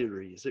mini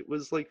series. It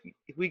was like,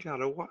 we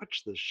gotta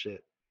watch this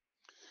shit.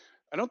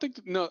 I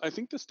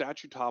think the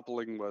statue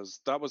toppling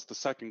was the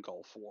second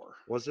Gulf War.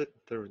 Was it?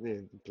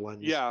 It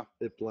blends. Yeah.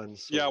 It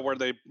blends. Yeah, where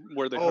they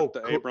hooked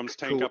the Abrams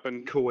tank up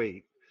in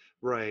Kuwait.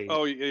 Right.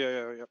 Oh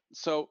yeah.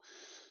 So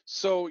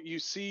you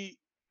see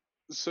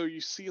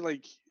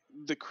like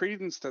the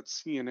credence that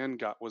CNN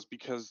got was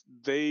because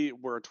they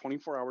were a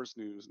 24 hours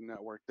news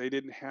network. They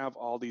didn't have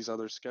all these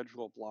other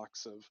scheduled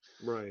blocks of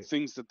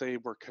things that they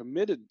were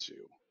committed to.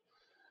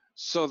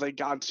 So they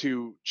got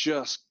to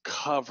just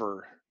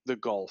cover the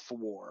Gulf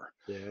War.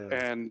 Yeah.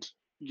 And,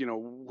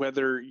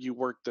 whether you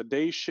worked the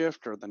day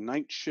shift or the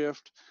night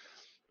shift,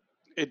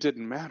 it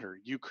didn't matter.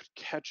 You could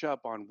catch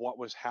up on what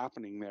was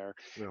happening there.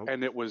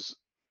 And it was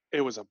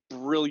a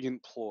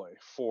brilliant ploy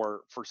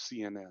for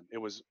CNN. It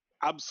was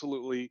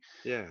absolutely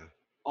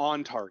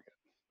on target.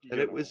 And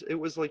it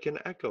was like an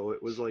echo.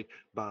 It was like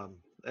bomb,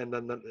 and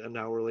then an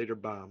hour later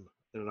bomb,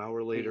 and an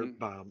hour later,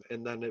 bomb,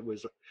 and then it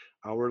was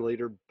hour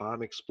later,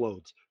 bomb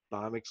explodes,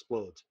 bomb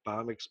explodes,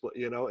 bomb explodes,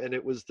 you know, and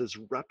it was this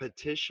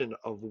repetition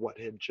of what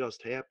had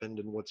just happened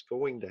and what's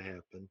going to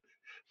happen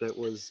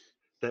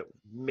that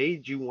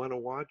made you want to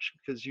watch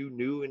because you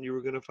knew and you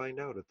were going to find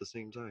out at the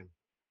same time.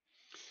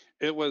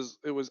 It was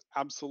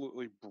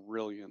absolutely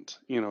brilliant,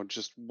 you know,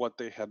 just what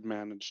they had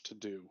managed to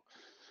do.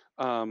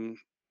 And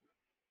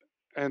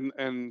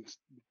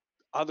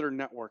other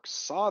networks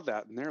saw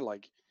that and they're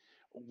like,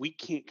 we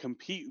can't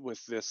compete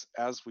with this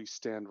as we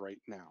stand right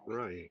now.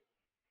 Right.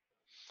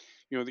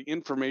 You know, the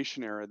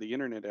information era, the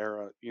internet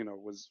era, you know,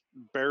 was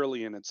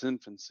barely in its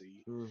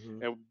infancy.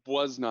 It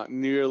was not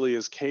nearly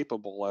as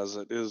capable as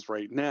it is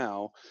right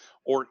now,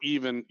 or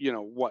even, you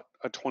know, what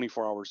a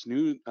 24-hour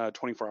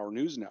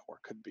news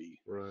network could be.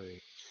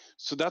 Right.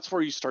 So that's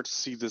where you start to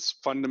see this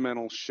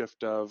fundamental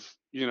shift of,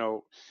 you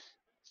know,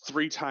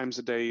 3 times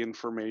a day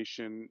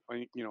information,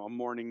 you know, a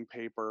morning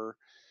paper,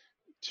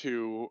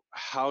 to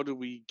how do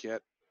we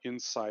get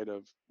inside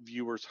of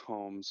viewers'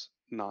 homes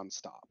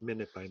nonstop,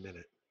 minute by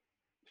minute.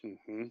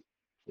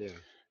 Yeah.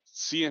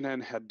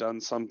 CNN had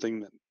done something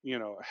that, you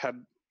know,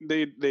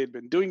 they'd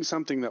been doing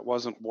something that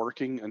wasn't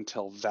working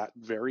until that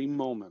very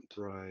moment.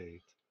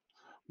 Right.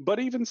 But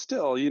even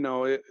still, you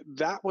know,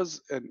 that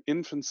was an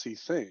infancy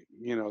thing.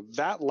 You know,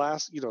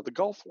 the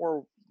Gulf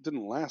War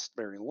didn't last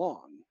very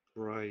long.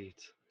 Right.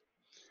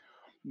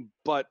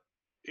 But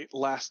it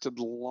lasted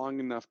long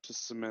enough to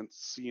cement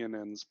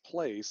CNN's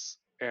place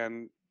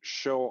and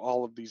show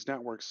all of these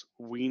networks,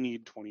 we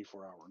need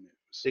 24-hour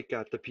news. It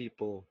got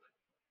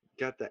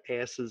the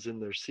asses in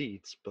their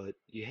seats, but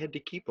you had to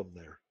keep them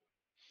there.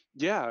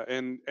 Yeah,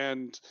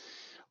 and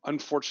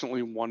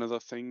unfortunately, one of the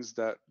things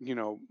that, you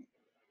know,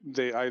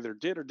 they either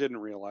did or didn't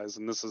realize,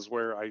 and this is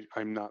where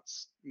I'm not,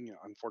 you know,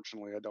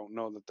 unfortunately, I don't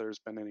know that there's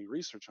been any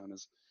research on,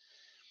 is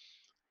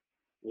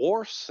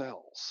war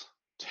sells.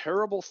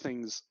 Terrible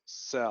things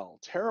sell.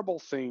 Terrible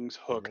things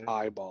hook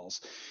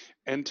eyeballs.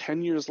 And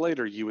 10 years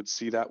later, you would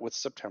see that with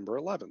September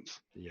 11th.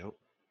 Yep.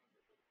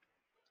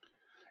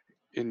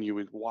 And you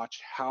would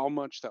watch how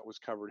much that was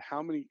covered.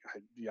 How many,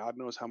 God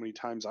knows how many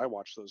times I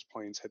watched those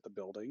planes hit the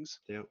buildings.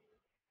 Yep.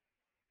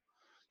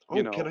 You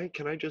Oh, know,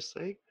 can I just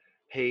say,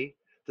 hey,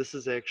 this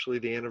is actually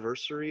the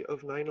anniversary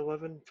of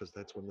 9/11 because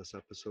that's when this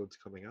episode's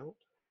coming out.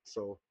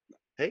 So,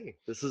 hey,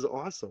 this is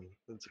awesome.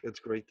 It's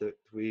great that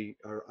we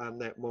are on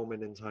that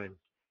moment in time.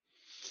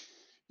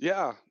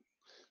 Yeah.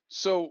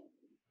 So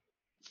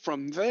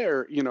from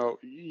there, you know,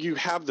 you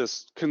have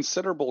this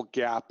considerable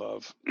gap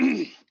of,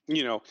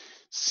 you know,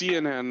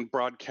 CNN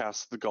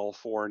broadcasts the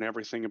Gulf War and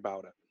everything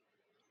about it,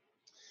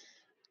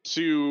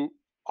 to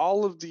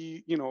all of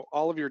the, you know,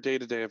 all of your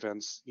day-to-day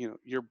events. You know,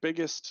 your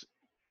biggest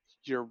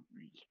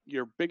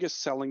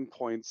selling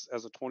points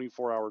as a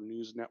 24-hour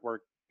news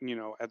network, you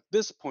know, at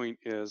this point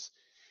is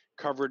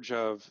coverage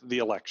of the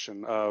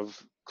election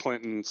of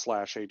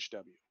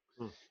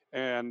Clinton/HW.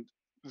 And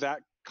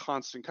that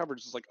constant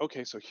coverage is like,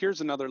 okay, so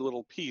here's another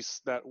little piece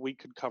that we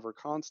could cover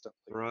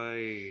constantly.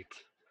 Right.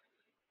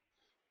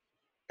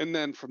 And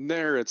then from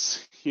there,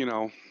 it's, you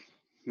know,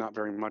 not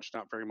very much.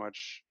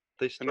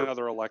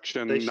 Another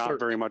election, not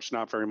very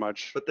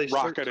much. But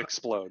rocket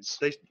explodes.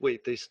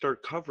 They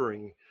start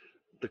covering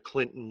the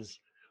Clintons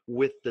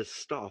with this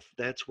stuff.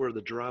 That's where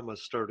the drama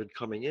started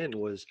coming in,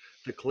 was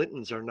the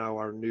Clintons are now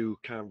our new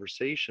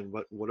conversation.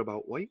 But what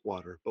about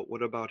Whitewater? But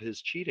what about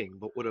his cheating?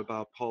 But what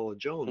about Paula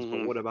Jones?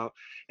 But what about,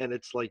 and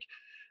it's like,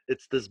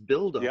 it's this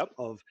buildup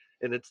of,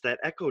 and it's that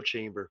echo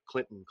chamber,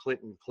 Clinton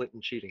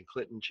cheating,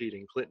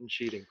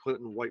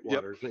 Clinton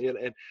Whitewater,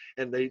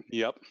 and they,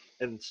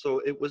 and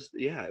so it was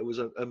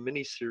a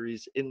mini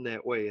series in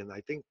that way, and I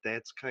think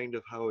that's kind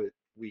of how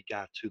we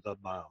got to the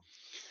bomb.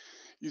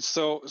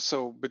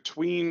 So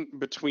between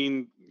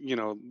you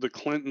know, the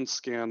Clinton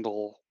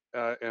scandal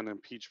and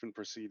impeachment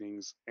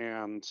proceedings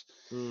and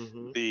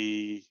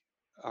the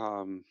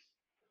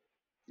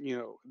you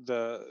know,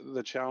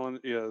 the challenge,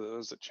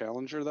 was it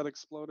Challenger that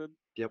exploded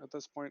at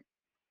this point?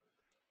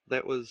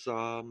 That was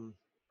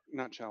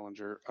not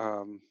Challenger,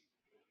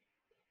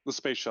 the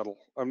space shuttle.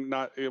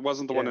 It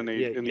wasn't the one in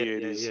the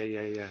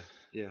 80s.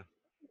 Yeah.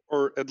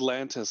 Or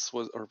Atlantis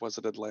was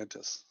it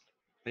Atlantis?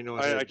 I know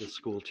I had the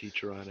school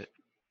teacher on it.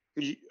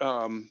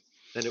 And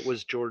it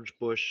was George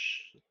Bush.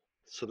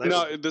 So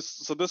that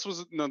this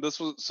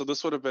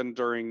would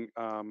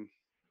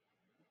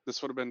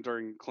have been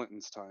during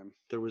Clinton's time.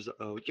 There was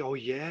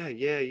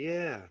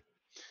yeah.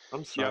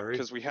 I'm sorry. Yeah,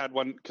 because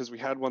we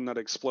had one that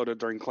exploded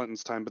during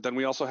Clinton's time, but then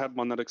we also had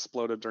one that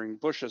exploded during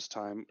Bush's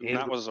time, and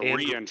that was a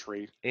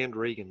re-entry. And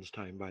Reagan's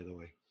time, by the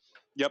way.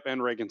 Yep,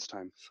 and Reagan's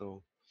time.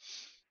 So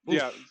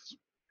yeah.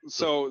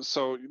 So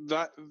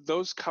that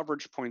those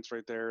coverage points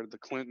right there, the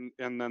Clinton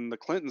and then the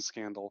Clinton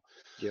scandal,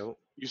 you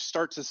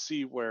start to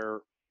see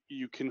where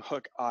you can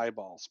hook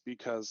eyeballs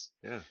because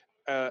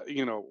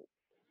you know,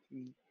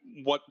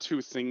 what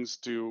two things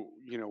do,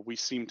 you know, we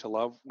seem to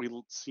love? We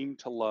seem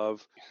to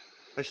love.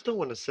 I still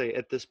want to say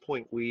at this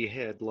point we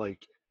had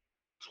like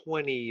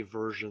 20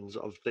 versions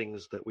of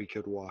things that we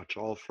could watch,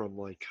 all from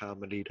like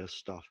comedy to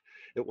stuff.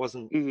 It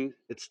wasn't,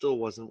 it still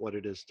wasn't what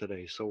it is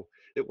today. So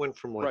it went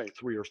from like Right.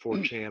 3 or 4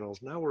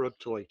 channels. Now we're up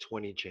to like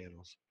 20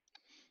 channels.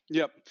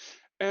 Yep.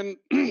 And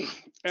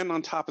and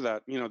on top of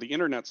that, the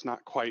internet's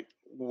not quite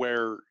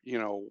where,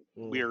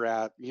 we're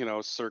at,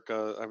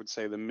 circa, I would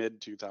say, the mid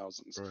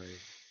 2000s. Right.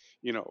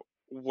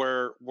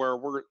 Where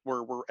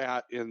we're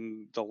at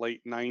in the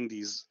late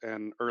 90s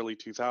and early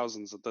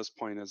 2000s at this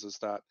point is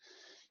that,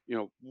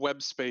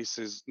 web space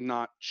is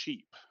not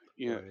cheap.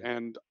 Right.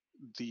 And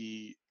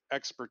the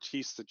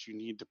expertise that you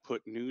need to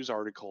put news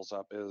articles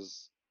up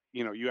is,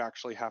 you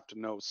actually have to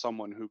know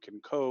someone who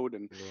can code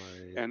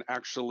and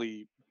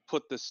actually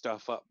put this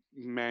stuff up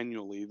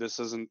manually. This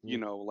isn't,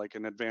 like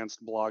an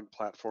advanced blog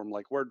platform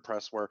like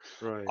WordPress where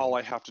all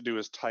I have to do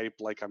is type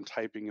like I'm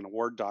typing in a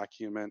Word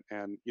document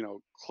and,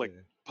 click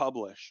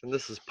publish. And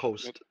this is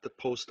the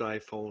post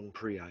iPhone,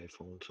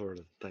 pre-iPhone sort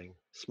of thing.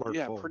 Smartphone.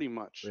 Yeah, pretty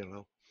much.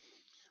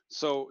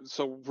 So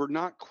we're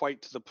not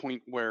quite to the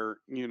point where,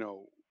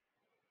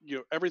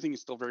 everything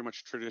is still very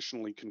much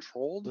traditionally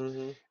controlled.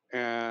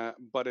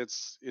 But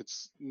it's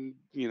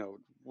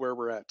where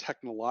we're at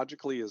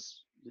technologically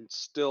is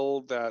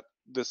still that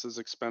this is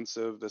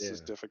expensive, this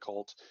is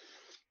difficult.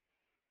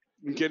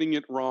 Getting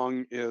it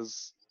wrong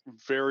is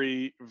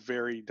very,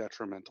 very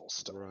detrimental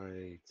still.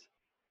 Right.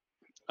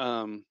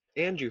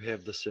 And you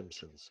have The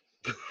Simpsons.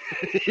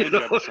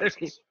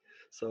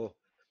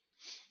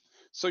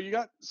 So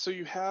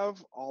you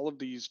have all of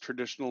these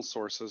traditional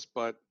sources,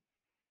 but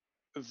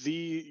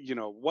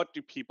what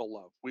do people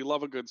love? We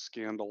love a good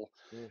scandal,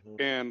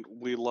 and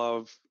we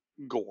love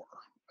gore.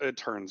 It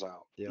turns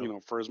out,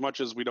 for as much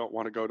as we don't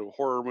want to go to a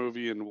horror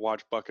movie and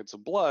watch buckets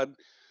of blood,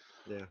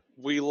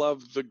 we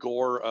love the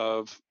gore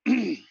of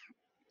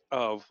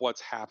of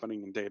what's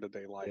happening in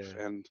day-to-day life.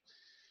 And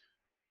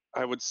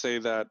I would say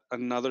that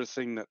another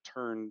thing that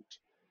turned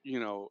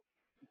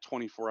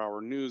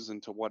 24-hour news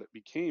into what it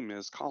became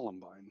is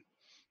Columbine.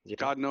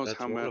 God knows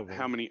how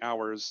many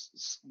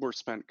hours were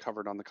spent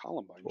covered on the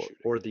Columbine shooting.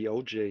 Or the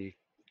OJ,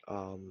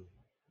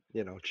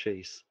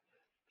 chase.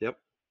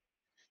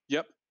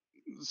 Yep.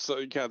 So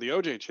yeah, the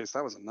OJ chase,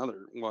 that was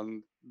another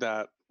one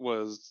that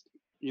was,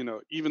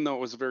 even though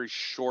it was a very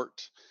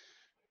short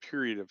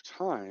period of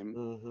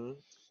time,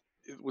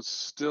 it was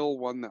still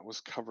one that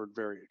was covered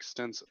very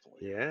extensively.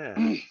 Yeah.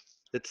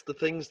 It's the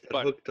things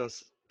that hooked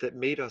us, that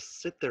made us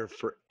sit there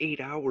for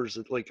 8 hours,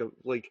 like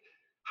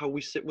how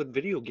we sit with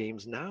video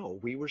games now.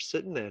 We were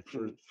sitting there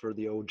for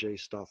the OJ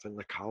stuff and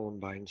the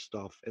Columbine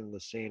stuff and the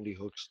Sandy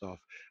Hook stuff.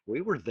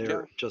 We were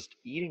there just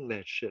eating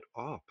that shit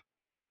up.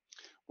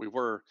 We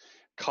were.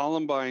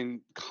 Columbine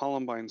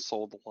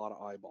sold a lot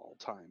of eyeball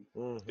time.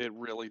 It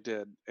really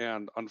did.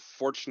 And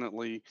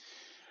unfortunately,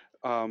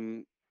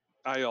 I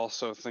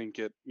also think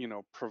it,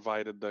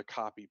 provided the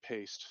copy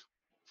paste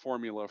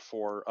formula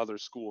for other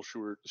school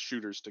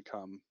shooters to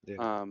come.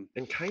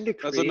 And kind of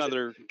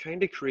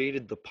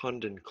created the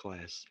pundit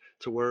class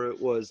to where it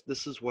was,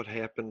 this is what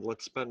happened.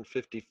 Let's spend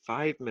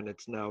 55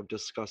 minutes now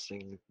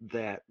discussing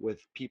that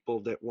with people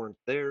that weren't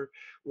there,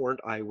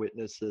 weren't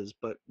eyewitnesses,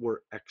 but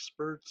were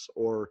experts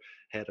or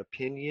had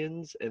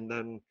opinions.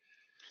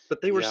 But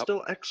they were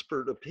still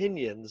expert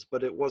opinions,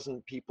 but it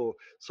wasn't people.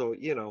 So,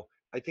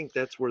 I think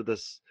that's where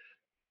this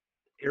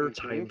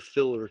airtime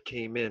filler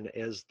came in.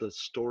 As the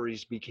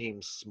stories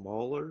became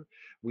smaller,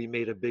 we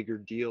made a bigger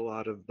deal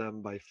out of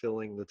them by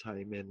filling the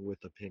time in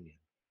with opinion.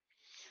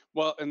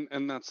 Well,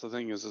 and that's the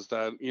thing is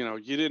that,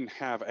 you didn't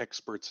have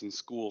experts in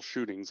school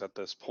shootings at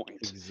this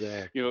point.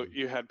 Exactly.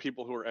 You had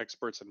people who were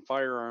experts in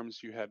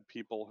firearms. You had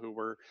people who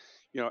were,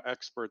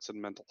 experts in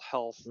mental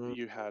health.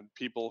 You had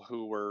people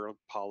who were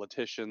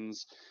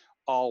politicians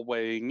all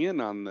weighing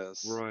in on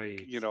this, right.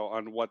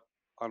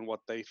 On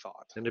what they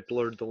thought. And it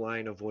blurred the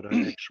line of what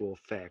an actual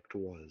fact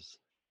was.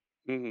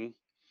 And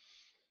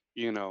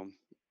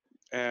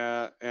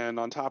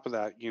on top of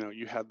that,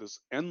 you had this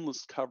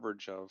endless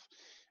coverage of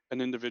an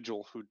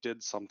individual who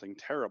did something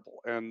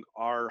terrible, and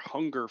our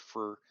hunger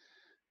for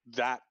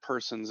that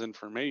person's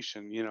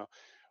information,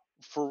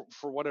 for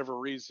whatever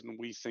reason,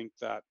 we think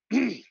that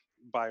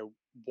by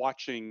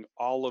watching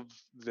all of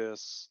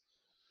this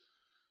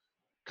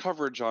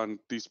coverage on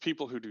these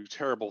people who do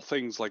terrible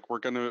things,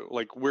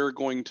 we're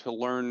going to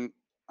learn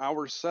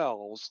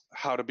ourselves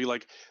how to be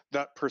like,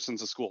 that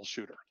person's a school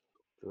shooter.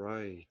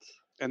 Right.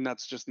 And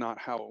that's just not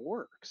how it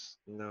works.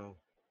 No.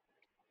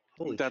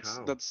 Holy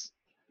cow.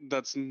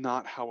 That's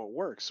not how it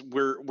works.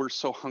 We're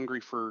so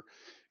hungry for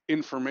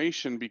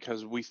information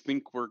because we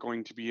think we're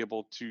going to be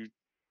able to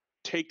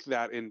take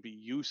that and be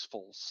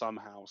useful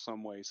somehow,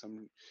 some way,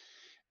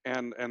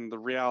 and the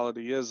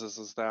reality is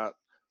that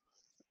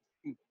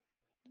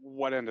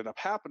what ended up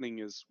happening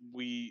is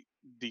we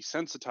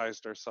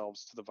desensitized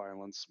ourselves to the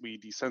violence, we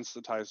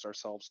desensitized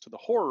ourselves to the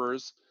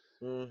horrors,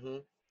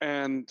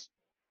 and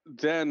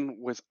then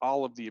with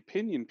all of the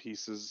opinion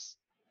pieces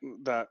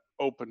that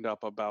opened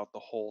up about the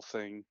whole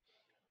thing,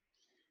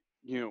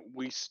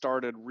 we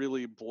started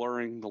really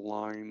blurring the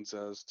lines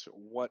as to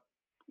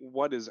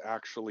what is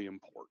actually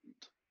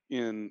important.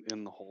 in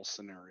the whole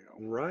scenario.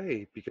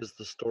 Right, because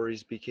the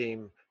stories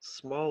became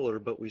smaller,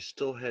 but we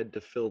still had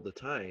to fill the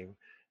time.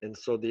 And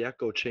so the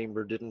echo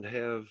chamber didn't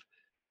have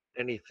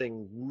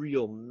anything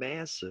real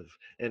massive,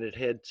 and it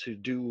had to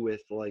do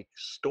with like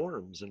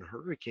storms and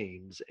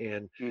hurricanes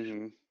and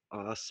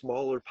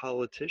smaller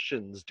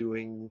politicians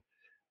doing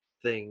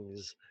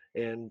things,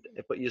 and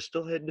but you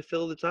still had to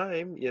fill the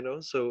time, you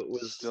know. So it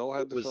was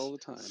fill the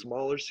time.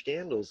 Smaller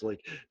scandals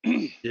like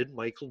did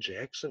Michael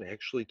Jackson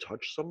actually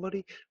touch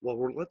somebody?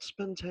 Well, let's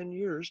spend 10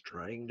 years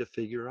trying to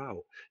figure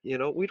out. You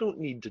know, we don't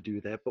need to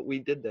do that, but we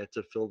did that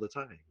to fill the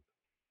time.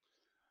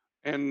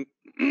 And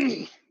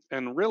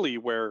and really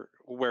where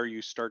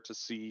you start to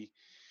see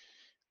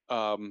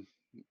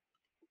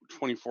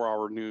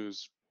 24-hour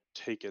news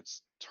take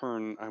its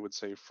turn, I would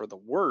say, for the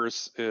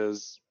worse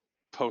is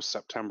post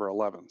September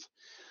 11th.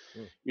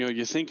 You know,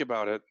 you think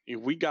about it,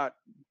 we got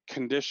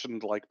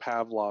conditioned like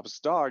Pavlov's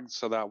dog,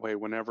 so that way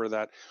whenever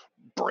that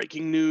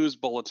breaking news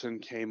bulletin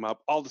came up,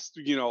 all this,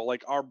 you know,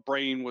 like our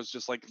brain was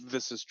just like,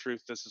 this is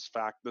truth, this is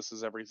fact, this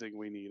is everything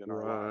we need in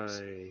our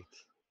lives.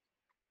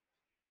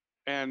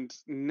 And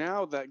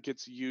now that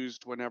gets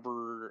used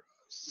whenever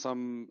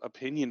some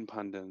opinion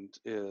pundit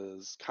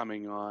is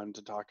coming on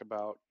to talk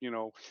about, you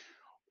know,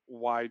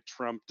 why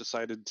Trump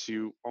decided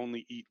to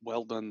only eat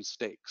well-done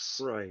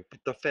steaks. Right, but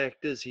the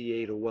fact is he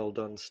ate a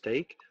well-done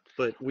steak,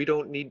 but we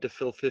don't need to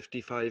fill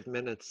 55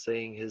 minutes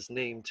saying his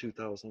name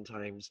 2,000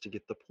 times to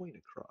get the point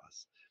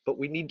across. But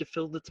we need to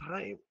fill the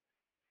time.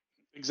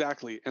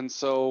 Exactly. And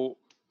so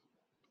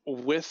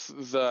with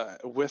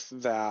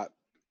that,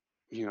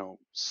 you know,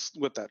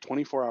 with that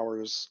 24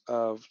 hours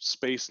of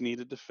space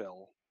needed to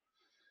fill,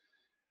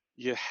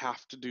 you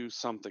have to do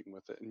something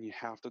with it, and you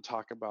have to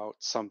talk about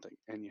something,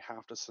 and you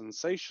have to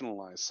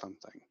sensationalize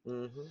something.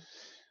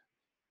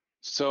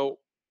 So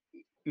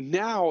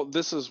now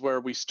this is where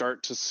we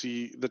start to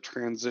see the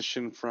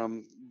transition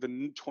from the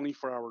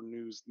 24-hour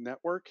news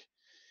network,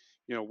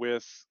 you know,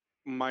 with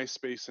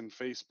MySpace and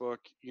Facebook,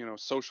 you know,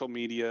 social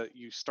media.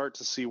 You start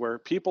to see where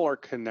people are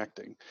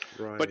connecting.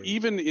 Right. But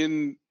even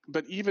in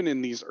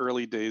these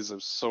early days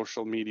of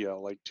social media,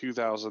 like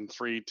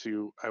 2003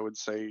 to, I would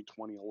say,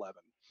 2011.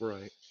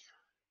 Right.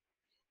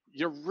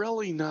 You're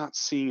really not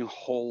seeing a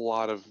whole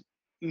lot of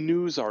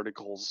news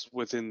articles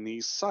within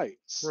these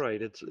sites.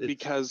 Right. It's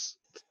because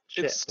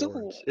it's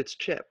still it's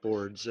chat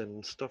boards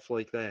and stuff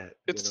like that.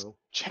 It's you know?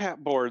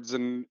 chat boards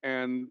and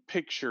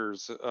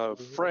pictures of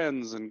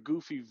friends and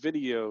goofy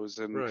videos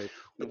and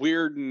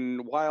weird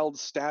and wild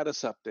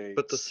status updates.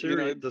 But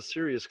the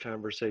serious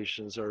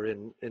conversations are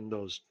in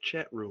those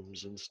chat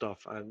rooms and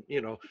stuff on,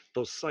 you know,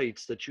 those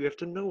sites that you have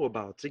to know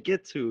about to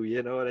get to.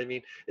 You know what I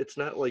mean? It's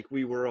not like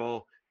we were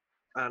all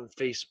on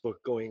Facebook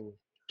going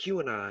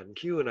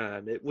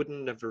QAnon. It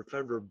wouldn't have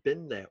ever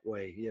been that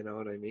way. You know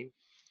what I mean?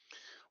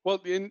 Well,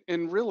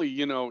 and really,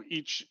 you know,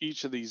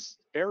 each of these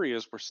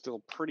areas were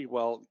still pretty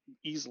well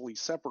easily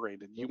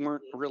separated. You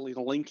weren't really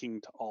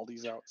linking to all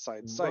these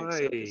outside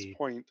sites at this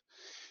point.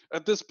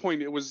 At this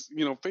point, it was,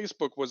 you know,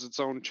 Facebook was its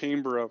own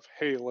chamber of,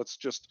 hey, let's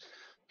just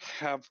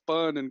have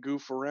fun and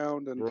goof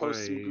around and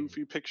post some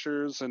goofy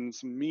pictures and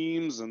some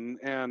memes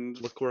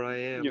and look where I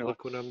am,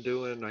 look what I'm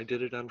doing. I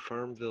did it on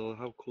Farmville.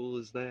 How cool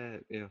is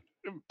that? Yeah.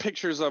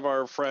 Pictures of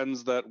our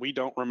friends that we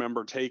don't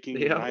remember taking,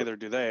 neither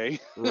do they.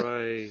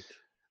 Right.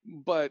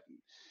 But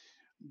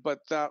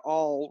that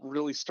all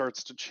really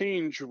starts to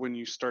change when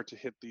you start to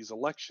hit these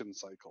election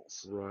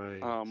cycles,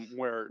 right?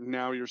 Where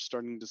now you're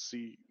starting to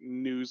see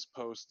news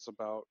posts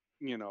about,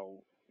 you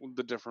know,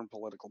 the different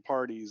political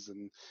parties,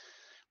 and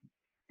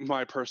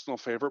my personal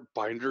favorite,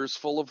 binders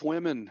full of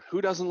women.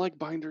 Who doesn't like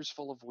binders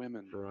full of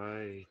women?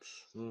 Right.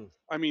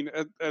 I mean,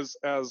 as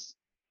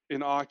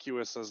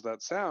innocuous as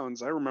that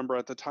sounds, I remember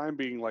at the time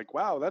being like,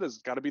 wow, that has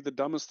got to be the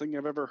dumbest thing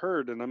I've ever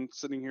heard. And I'm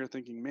sitting here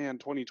thinking, man,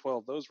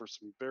 2012, those were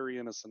some very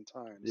innocent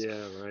times.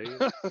 Yeah,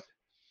 right.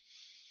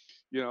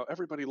 You know,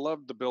 everybody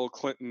loved the Bill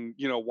Clinton,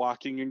 you know,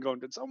 walking and going,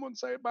 did someone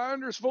say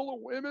binders full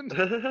of women?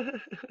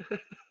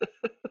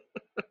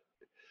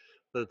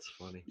 That's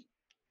funny.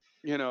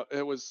 You know,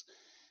 it was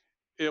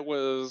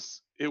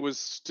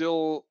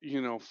still,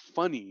 you know,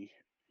 funny.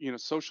 You know,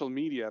 social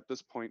media at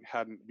this point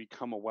hadn't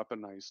become a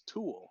weaponized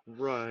tool.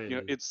 Right. You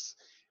know,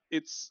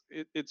 its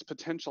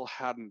potential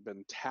hadn't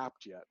been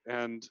tapped yet,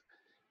 and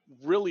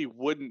really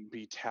wouldn't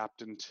be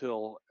tapped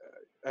until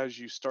as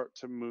you start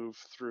to move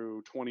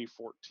through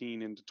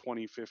 2014 into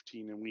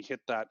 2015, and we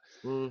hit that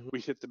we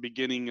hit the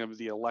beginning of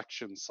the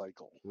election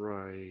cycle.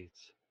 Right.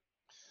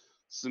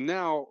 So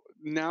now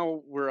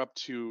we're up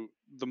to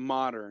the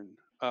modern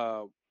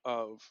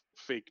of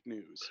fake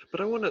news. But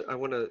I want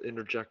to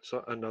interject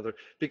another,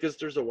 because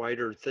there's a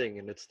wider thing,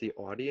 and it's the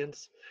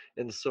audience.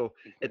 And so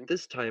at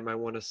this time, I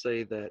want to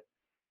say that,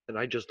 and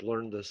I just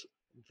learned this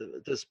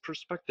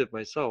perspective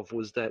myself,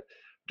 was that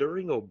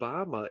during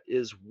Obama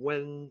is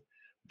when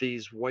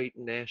these white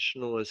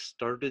nationalists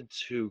started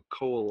to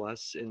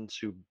coalesce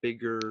into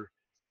bigger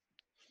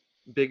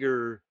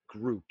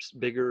groups,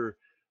 bigger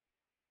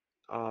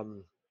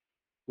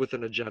with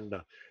an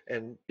agenda.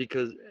 And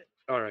because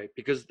All right,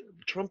 because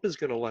Trump is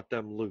going to let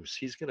them loose.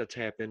 He's going to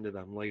tap into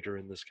them later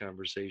in this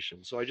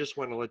conversation. So I just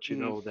want to let you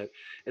know that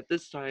at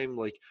this time,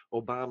 like,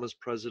 Obama's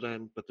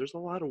president, but there's a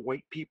lot of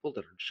white people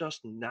that are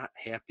just not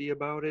happy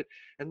about it,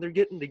 and they're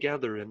getting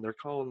together and they're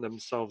calling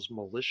themselves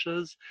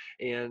militias,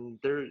 and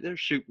they're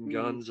shooting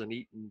guns and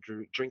eating,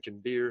 drinking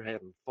beer,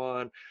 having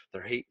fun.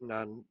 They're hating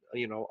on,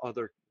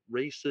 other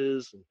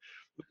races, and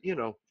they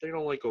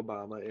don't like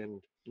Obama,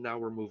 and now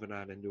we're moving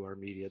on into our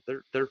media.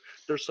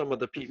 They're some of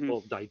the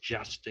people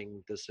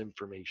digesting this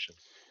information.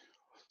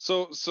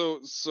 So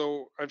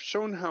I've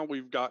shown how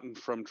we've gotten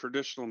from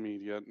traditional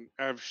media.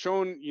 I've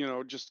shown,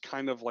 just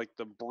kind of like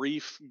the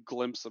brief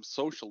glimpse of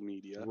social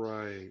media.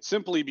 Right.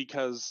 Simply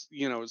because,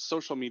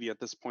 social media at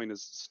this point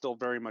is still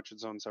very much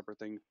its own separate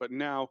thing. But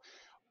now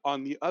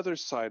on the other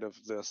side of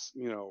this,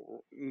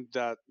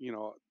 that,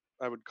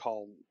 I would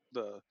call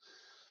the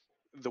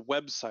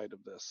website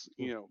of this,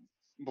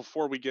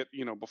 before we get,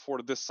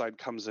 before this side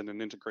comes in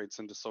and integrates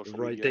into social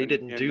right media. They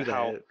didn't and do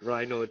how, that.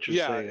 Right, I know what you're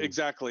saying. Yeah,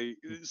 exactly.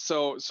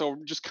 So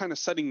just kind of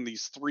setting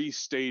these three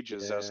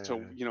stages as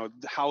to,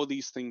 how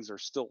these things are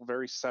still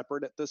very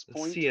separate at this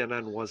point.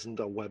 CNN wasn't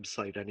a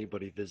website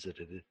anybody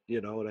visited.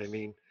 You know what I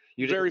mean?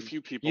 Very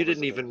few people You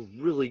didn't visited.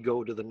 even really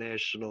go to the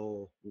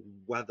national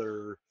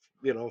weather,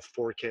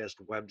 forecast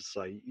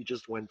website. You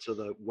just went to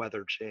the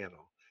Weather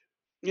Channel.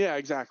 Yeah,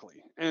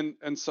 exactly.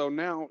 And so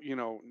now,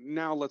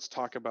 now let's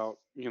talk about,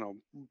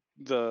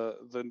 the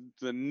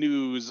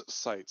news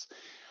sites.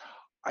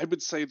 I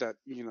would say that,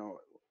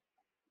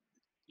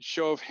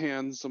 show of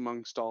hands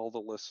amongst all the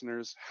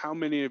listeners, how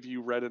many of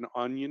you read an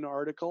Onion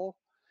article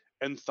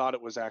and thought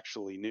it was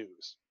actually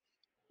news?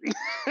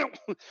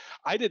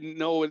 I didn't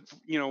know it,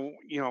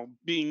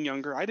 being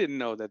younger, I didn't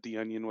know that the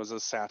Onion was a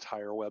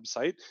satire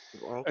website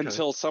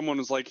until someone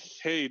was like,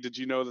 "Hey, did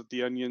you know that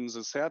the Onion's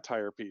a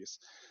satire piece?"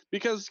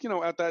 Because,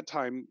 at that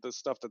time, the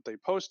stuff that they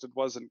posted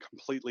wasn't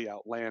completely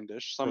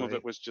outlandish. Some of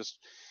it was just,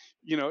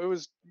 it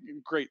was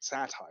great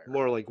satire.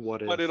 More like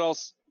what if. But it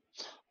also,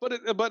 but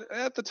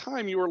at the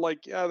time you were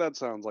like, yeah, that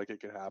sounds like it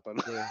could happen.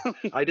 Yeah.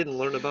 I didn't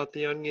learn about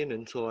the Onion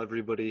until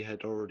everybody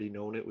had already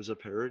known it was a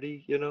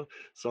parody,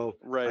 so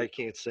I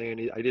can't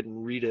say I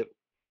didn't read it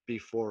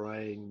before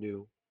I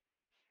knew.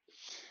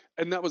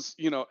 And that was,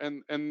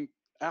 and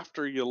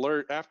after you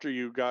learned, after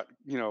you got,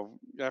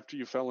 after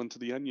you fell into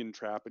the Onion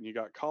trap and you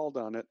got called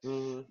on it,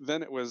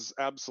 then it was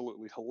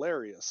absolutely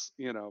hilarious,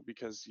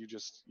 because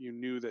you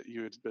knew that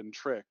you had been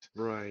tricked.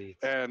 Right.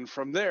 And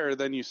from there,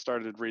 then you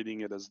started reading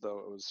it as though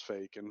it was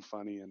fake and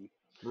funny and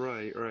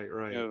right.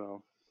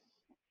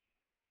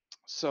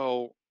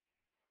 So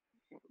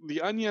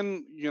the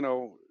Onion,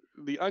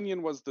 the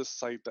Onion was this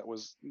site that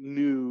was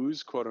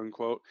news, quote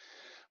unquote,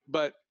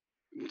 but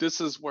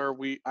this is where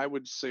I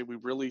would say we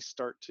really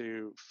start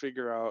to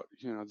figure out,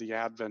 the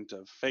advent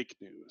of fake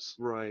news.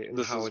 Right. And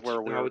this how is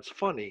where how it's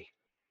funny.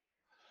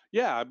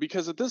 Yeah,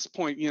 because at this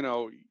point,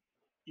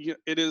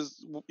 it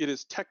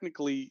is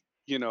technically,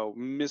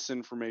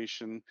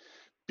 misinformation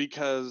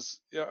because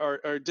or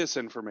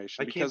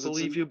disinformation. I can't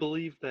believe you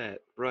believe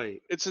that.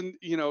 Right. It's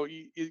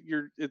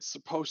it's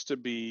supposed to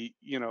be,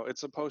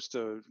 it's supposed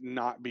to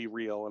not be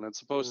real, and it's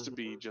supposed to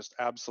be just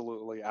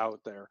absolutely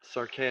out there.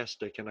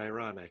 Sarcastic and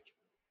ironic.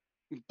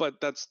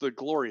 But that's the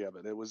glory of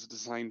it. It was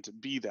designed to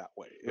be that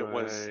way. It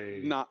was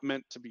not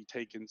meant to be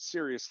taken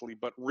seriously,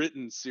 but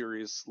written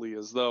seriously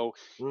as though,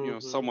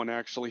 someone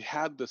actually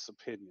had this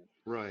opinion.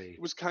 Right. It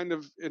was kind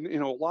of,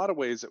 in a lot of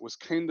ways, it was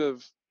kind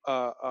of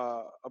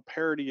a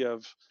parody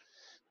of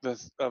the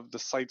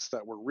sites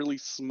that were really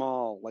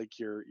small, like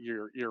your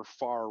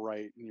far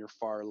right and your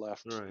far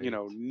left,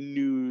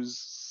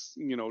 news,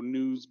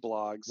 news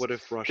blogs. What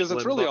if Rush? Because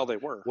that's really all they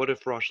were. What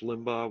if Rush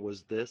Limbaugh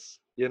was this?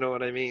 You know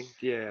what I mean?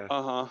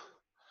 Yeah.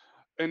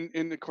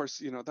 And of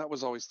course, that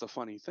was always the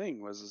funny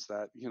thing is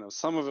that,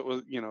 some of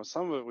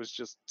it was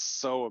just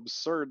so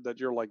absurd that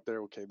you're like,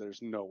 okay,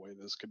 there's no way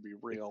this could be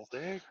real.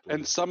 Exactly.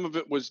 And some of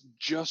it was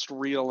just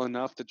real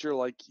enough that you're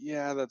like,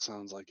 yeah, that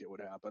sounds like it would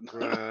happen.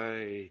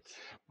 Right.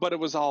 But it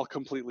was all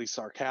completely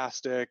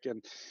sarcastic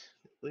and,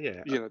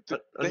 yeah,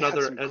 they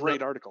had some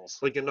great articles.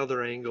 Like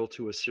another angle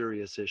to a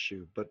serious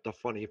issue, but the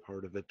funny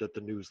part of it that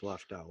the news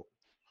left out.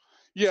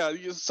 Yeah,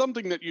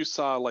 something that you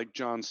saw like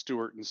Jon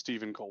Stewart and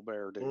Stephen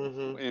Colbert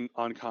do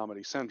on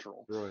Comedy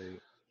Central.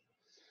 Right.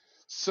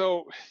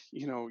 So,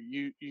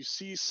 you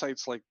see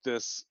sites like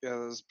this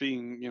as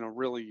being,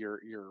 really your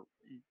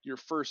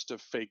first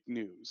of fake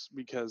news,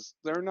 because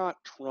they're not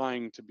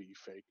trying to be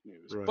fake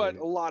news, but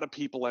a lot of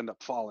people end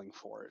up falling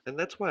for it. And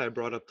that's why I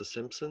brought up The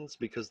Simpsons,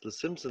 because The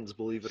Simpsons,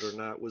 believe it or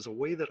not, was a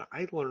way that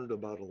I learned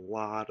about a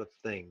lot of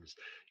things.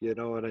 You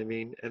know what I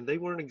mean? And they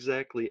weren't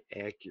exactly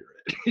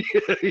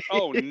accurate.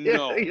 Oh,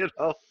 no. Yeah,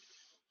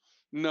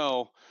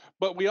 No,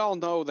 but we all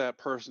know that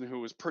person who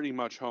was pretty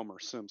much Homer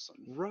Simpson.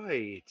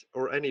 Right.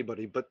 Or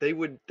anybody, but they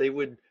would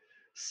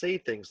say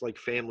things like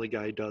Family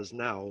Guy does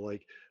now,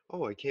 like,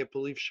 oh, I can't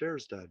believe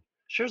Cher's dead.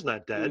 Cher's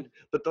not dead,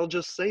 but they'll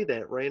just say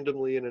that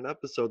randomly in an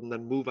episode and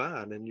then move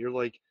on, and you're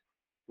like,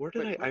 where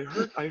did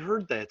I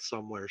heard that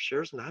somewhere.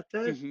 Cher's not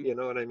dead? You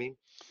know what I mean?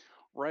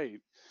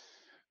 Right.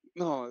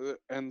 No,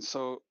 and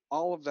so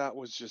all of that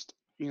was just,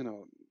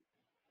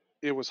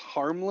 it was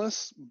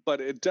harmless,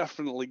 but it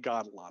definitely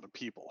got a lot of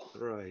people.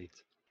 Right.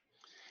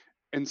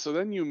 And so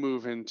then you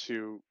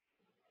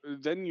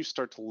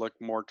start to look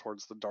more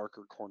towards the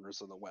darker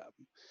corners of the web.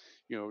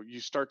 You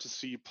start to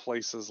see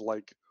places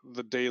like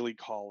the Daily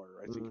Caller,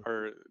 I think,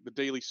 or the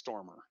Daily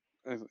Stormer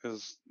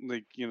is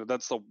like,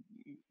 that's the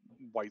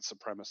white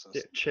supremacist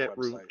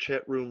website.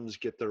 Chat rooms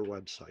get their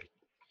website.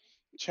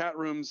 Chat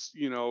rooms,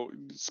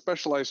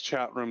 specialized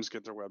chat rooms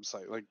get their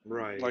website.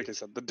 Right. Like I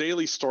said, the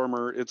Daily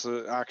Stormer, it's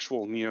an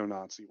actual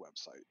neo-Nazi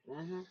website.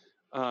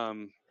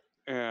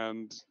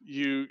 And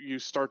you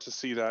start to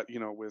see that,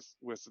 with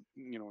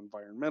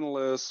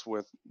environmentalists,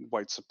 with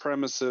white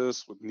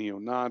supremacists, with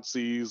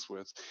neo-Nazis,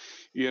 with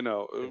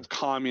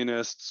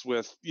communists,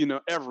 with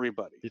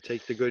everybody. You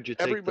take the good, you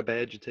take the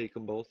bad, you take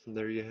them both, and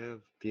there you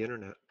have the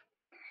internet.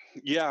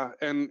 Yeah,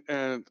 and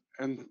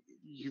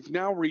you've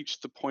now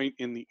reached the point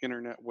in the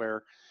internet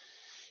where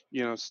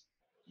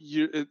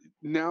it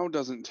now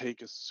doesn't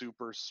take a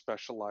super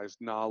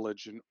specialized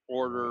knowledge in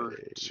order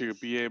to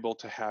be able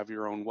to have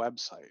your own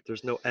website.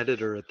 There's no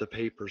editor at the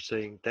paper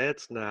saying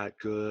that's not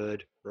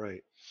good,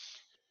 right?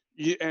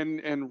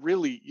 And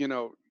really,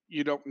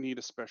 you don't need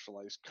a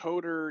specialized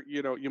coder.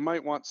 You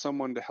might want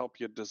someone to help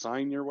you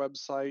design your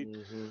website,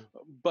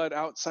 but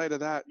outside of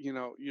that,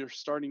 you're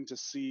starting to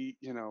see,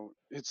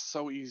 it's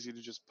so easy to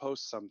just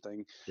post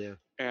something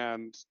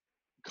and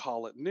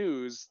call it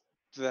news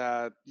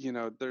that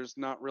there's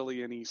not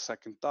really any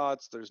second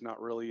thoughts, there's not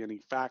really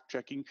any fact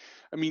checking.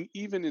 I mean,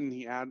 even in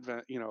the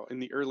advent, in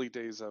the early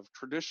days of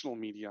traditional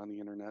media on the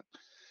internet,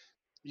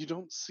 you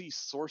don't see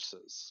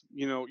sources.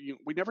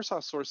 We never saw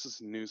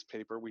sources in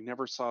newspaper, we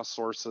never saw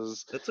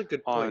sources That's a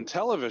good on point.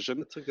 television.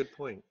 That's a good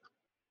point.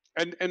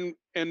 And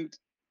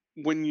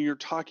when you're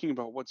talking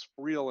about what's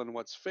real and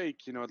what's fake,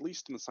 at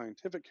least in the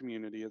scientific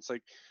community, it's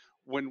like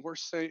when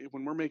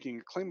we're making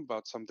a claim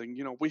about something,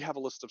 we have a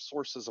list of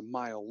sources a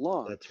mile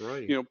long. That's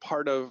right.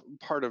 Part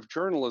of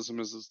journalism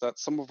is that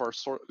some of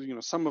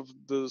some of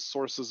the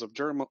sources of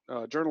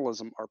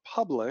journalism are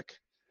public,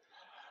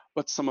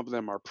 but some of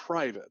them are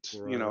private.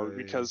 Right.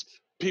 Because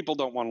people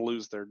don't want to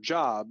lose their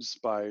jobs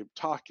by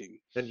talking.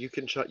 And you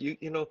can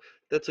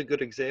that's a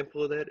good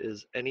example of that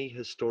is any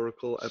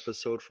historical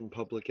episode from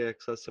Public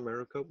Access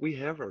America. We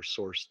have our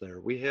source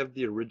there. We have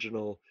the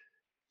original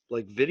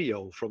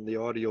video from the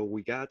audio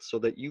we got, so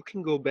that you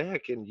can go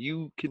back and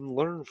you can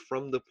learn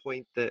from the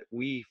point that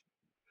we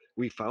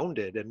found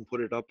it and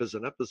put it up as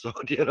an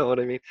episode. You know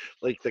what I mean?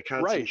 Like the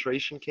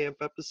concentration camp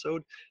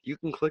episode, you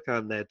can click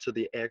on that to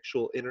the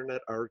actual Internet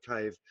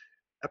Archive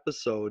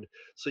episode,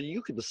 so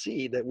you can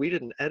see that we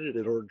didn't edit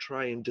it or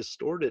try and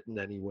distort it in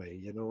any way.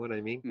 You know what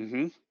I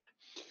mean?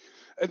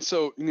 And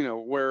so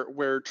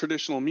where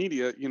traditional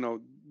media,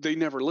 they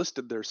never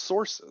listed their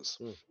sources.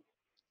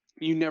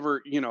 You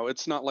never,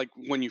 it's not like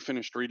when you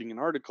finished reading an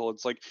article,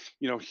 it's like,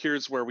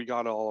 here's where we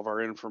got all of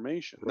our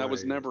information. That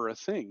was never a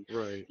thing.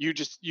 Right.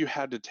 You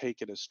had to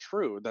take it as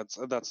true.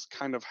 That's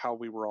kind of how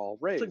we were all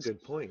raised. That's a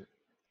good point.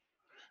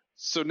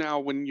 So now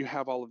when you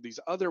have all of these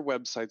other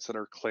websites that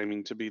are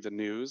claiming to be the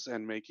news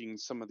and making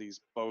some of these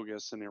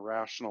bogus and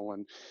irrational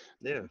and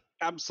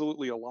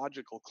absolutely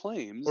illogical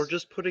claims, or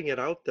just putting it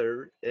out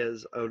there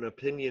as an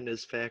opinion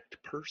is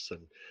fact person,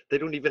 they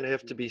don't even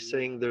have to be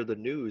saying they're the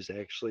news.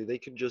 Actually, they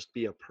could just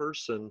be a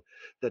person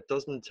that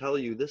doesn't tell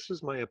you this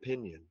is my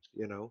opinion.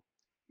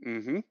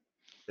 And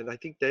I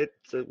think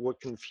that's what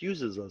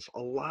confuses us.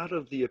 A lot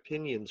of the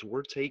opinions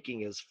we're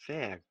taking as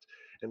fact,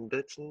 and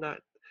that's not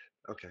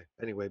okay.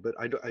 Anyway, but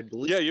I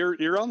believe. Yeah,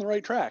 you're on the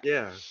right track.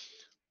 Yeah.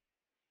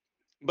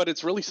 But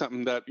it's really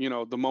something that,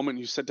 the moment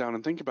you sit down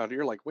and think about it,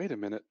 you're like, wait a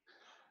minute.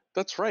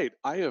 That's right.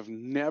 I have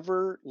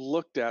never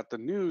looked at the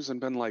news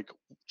and been like,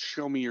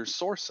 show me your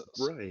sources.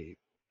 Right.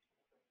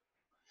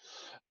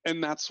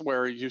 And that's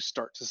where you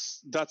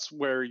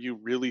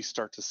really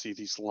start to see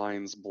these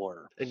lines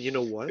blur. And you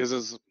know what?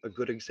 Is a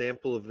good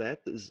example of that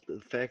is the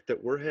fact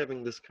that we're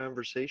having this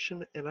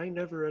conversation, and I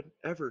never had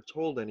ever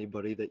told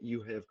anybody that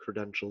you have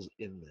credentials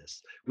in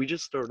this. We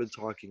just started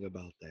talking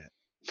about that.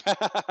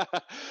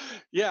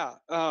 Yeah.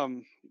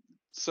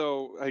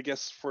 So I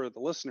guess for the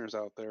listeners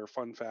out there,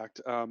 fun fact,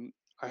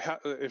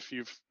 if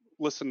you've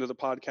listened to the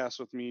podcast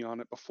with me on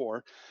it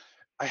before,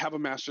 I have a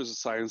master's of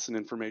science in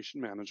information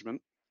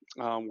management,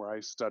 where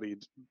I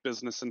studied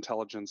business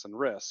intelligence and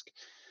risk.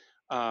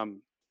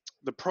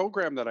 The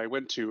program that I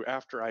went to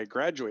after I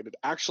graduated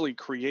actually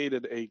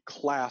created a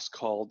class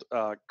called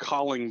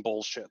Calling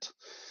Bullshit.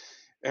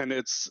 And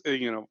it's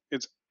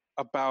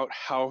about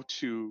how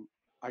to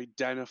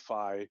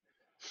identify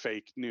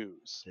fake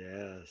news.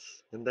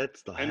 Yes. And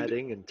that's the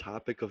heading and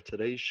topic of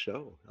today's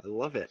show. I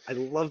love it. I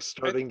love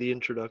starting the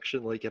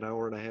introduction like an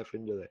hour and a half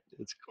into that.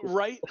 It's cool.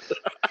 Right.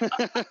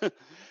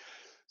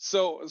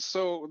 So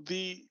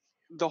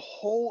the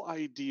whole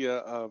idea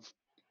of,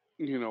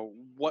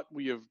 what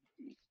we have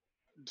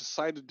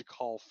decided to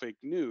call fake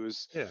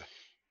news. Yeah.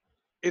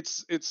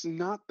 It's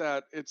not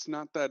that it's,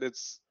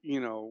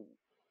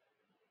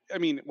 I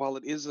mean, while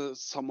it is a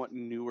somewhat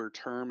newer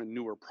term and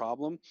newer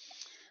problem,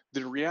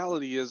 the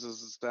reality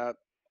is that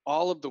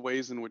all of the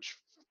ways in which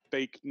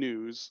fake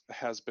news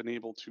has been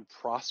able to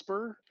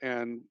prosper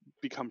and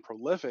become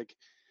prolific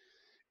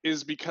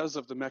is because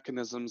of the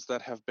mechanisms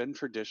that have been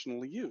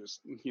traditionally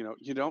used.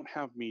 You don't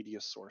have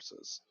media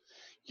sources.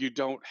 You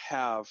don't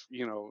have,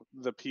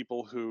 the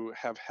people who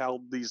have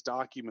held these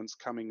documents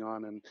coming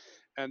on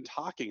and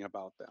talking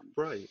about them.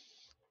 Right.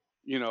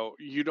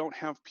 You don't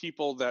have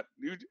people that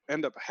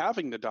end up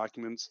having the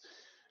documents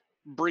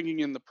bringing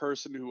in the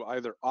person who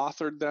either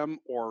authored them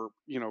or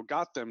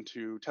got them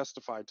to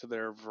testify to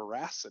their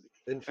veracity.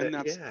 In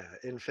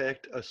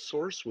fact, a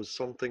source was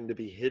something to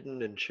be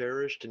hidden and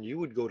cherished, and you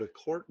would go to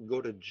court and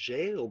go to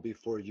jail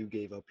before you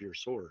gave up your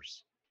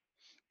source.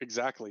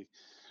 Exactly.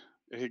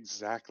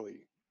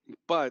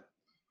 But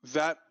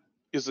that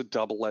is a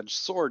double-edged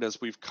sword, as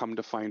we've come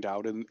to find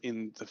out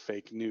in the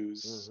fake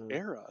news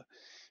era,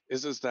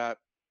 is that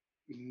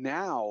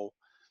now,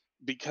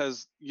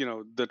 because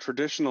the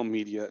traditional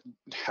media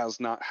has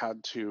not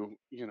had to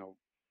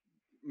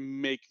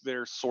make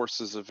their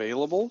sources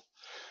available,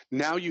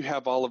 now you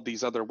have all of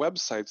these other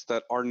websites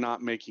that are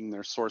not making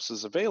their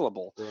sources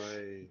available.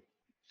 Right.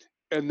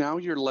 And now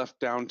you're left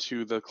down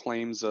to the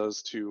claims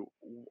as to,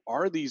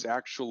 are these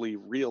actually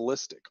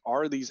realistic?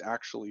 Are these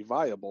actually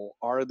viable?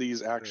 Are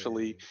these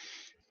actually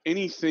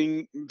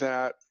anything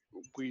that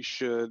we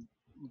should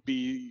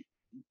be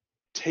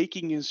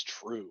taking as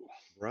true?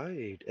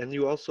 Right. And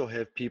you also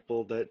have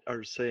people that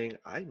are saying,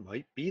 I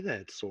might be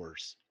that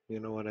source. You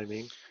know what I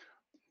mean?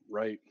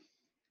 Right.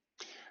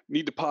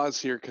 Need to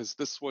pause here because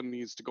this one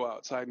needs to go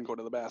outside and go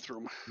to the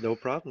bathroom. No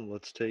problem.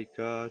 Let's take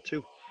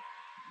 2.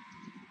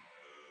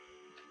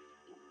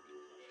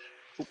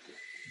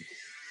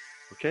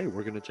 Okay,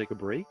 we're going to take a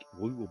break.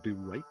 We will be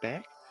right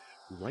back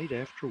right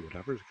after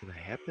whatever's going to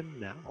happen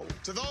now.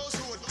 To those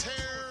who would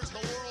tear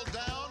the world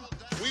down,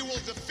 we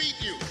will defeat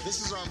you. This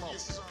is our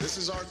moment. This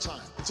is our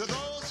time. To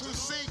those who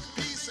seek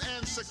peace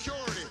and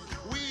security,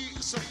 we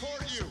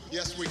support you.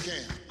 Yes, we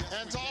can.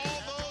 And to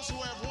all those who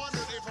have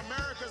wondered if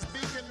America's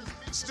beacon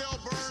still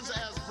burns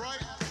as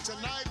bright,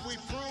 tonight we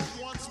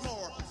prove once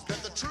more that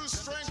the true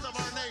strength of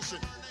our nation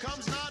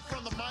comes not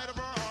from the might of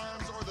our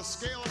arms or the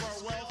scale of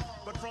our wealth,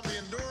 but from the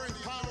enduring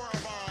power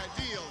of our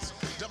ideals,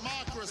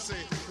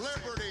 democracy,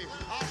 liberty,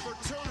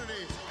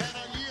 opportunity, and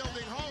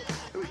unyielding hope.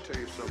 Let me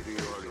tell you something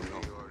you already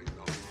know.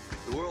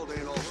 The world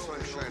ain't all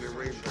sunshine and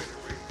rainbow.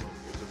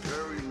 It's a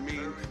very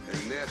mean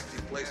and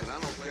nasty place, and I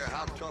don't care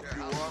how tough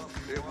you are,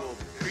 it will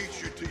beat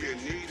you to your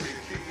knees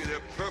and keep you there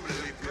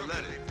permanently if you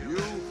let it.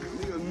 You,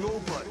 me, or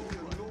nobody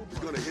is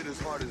gonna hit as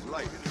hard as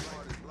life.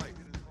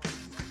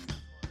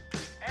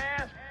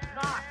 Ask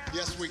not.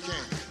 Yes, we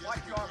can. What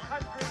your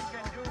country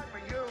can do for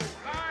you.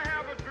 I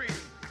have a dream.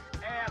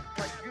 Ask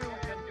what you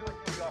can do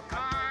for your country.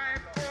 My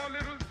poor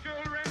little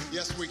children.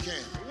 Yes, we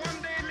can.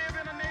 One day live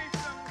in a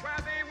nation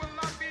where they will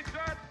not be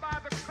judged by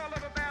the color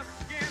of their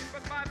skin,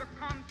 but by the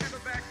content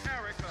of their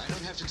character. I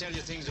don't have to tell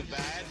you things are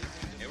bad.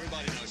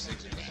 Everybody knows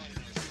things are bad.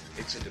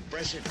 It's a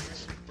depression.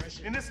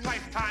 In this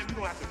lifetime, you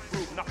don't have to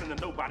prove nothing to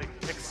nobody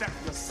except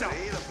yourself.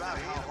 It ain't about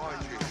how hard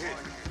you hit.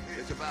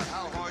 It's about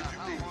how hard you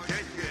can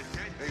get hit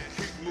and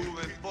keep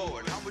moving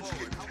forward. How much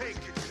you can take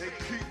and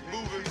keep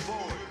moving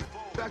forward.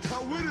 That's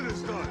how winning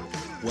is done.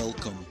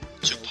 Welcome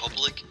to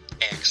Public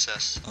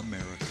Access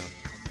America.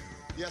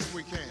 Yes,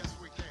 we can.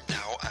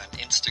 Now on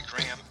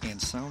Instagram and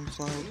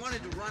SoundCloud. I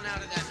wanted to run out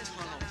of that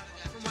tunnel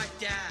for my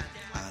dad.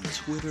 On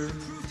Twitter.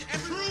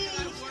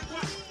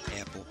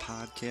 Apple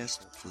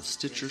Podcast, the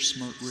Stitcher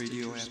Smart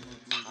Radio app,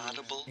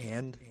 Audible,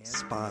 and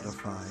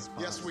Spotify.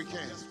 Yes, we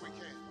can.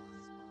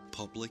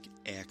 Public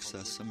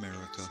Access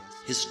America.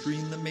 History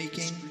in the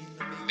making.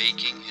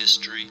 Making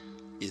history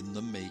in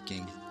the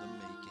making.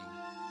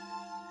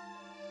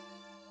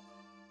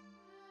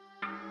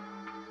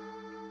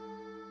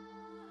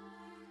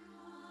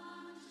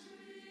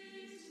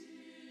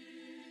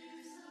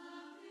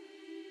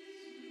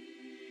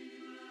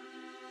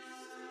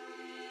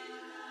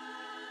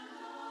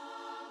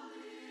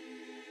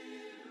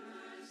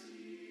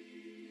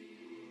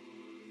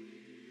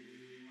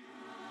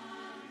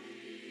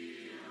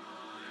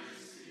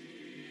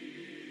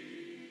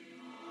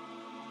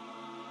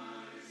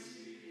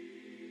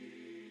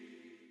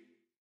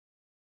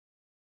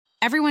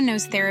 Everyone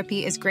knows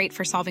therapy is great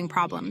for solving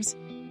problems,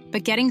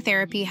 but getting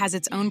therapy has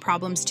its own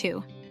problems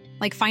too,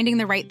 like finding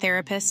the right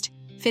therapist,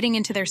 fitting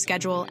into their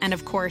schedule, and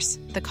of course,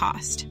 the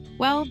cost.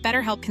 Well,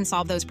 BetterHelp can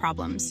solve those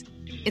problems.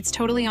 It's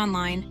totally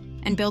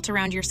online and built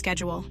around your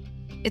schedule.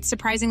 It's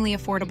surprisingly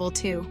affordable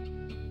too.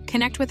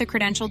 Connect with a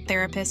credentialed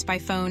therapist by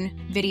phone,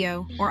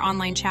 video, or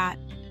online chat,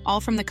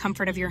 all from the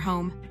comfort of your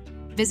home.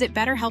 Visit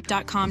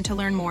BetterHelp.com to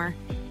learn more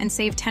and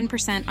save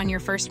 10% on your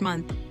first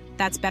month.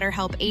 That's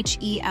BetterHelp,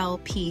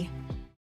 H-E-L-P.